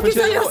yourself, Focus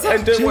and, on don't, yourself.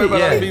 and don't worry about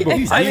Yeah. other people.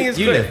 I think it's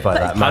You great. live by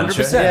that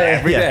mantra. 100%.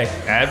 Every day.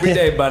 Every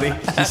day, buddy.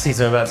 You see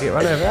someone about to get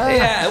run over.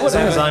 Yeah, As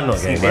long as I'm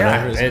not getting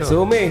run over, it's cool.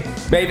 all me.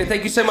 Baby,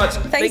 thank you so much.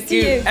 Thanks to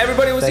you.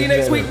 Everybody, we'll see you Thank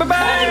next you. week.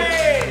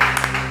 Bye-bye.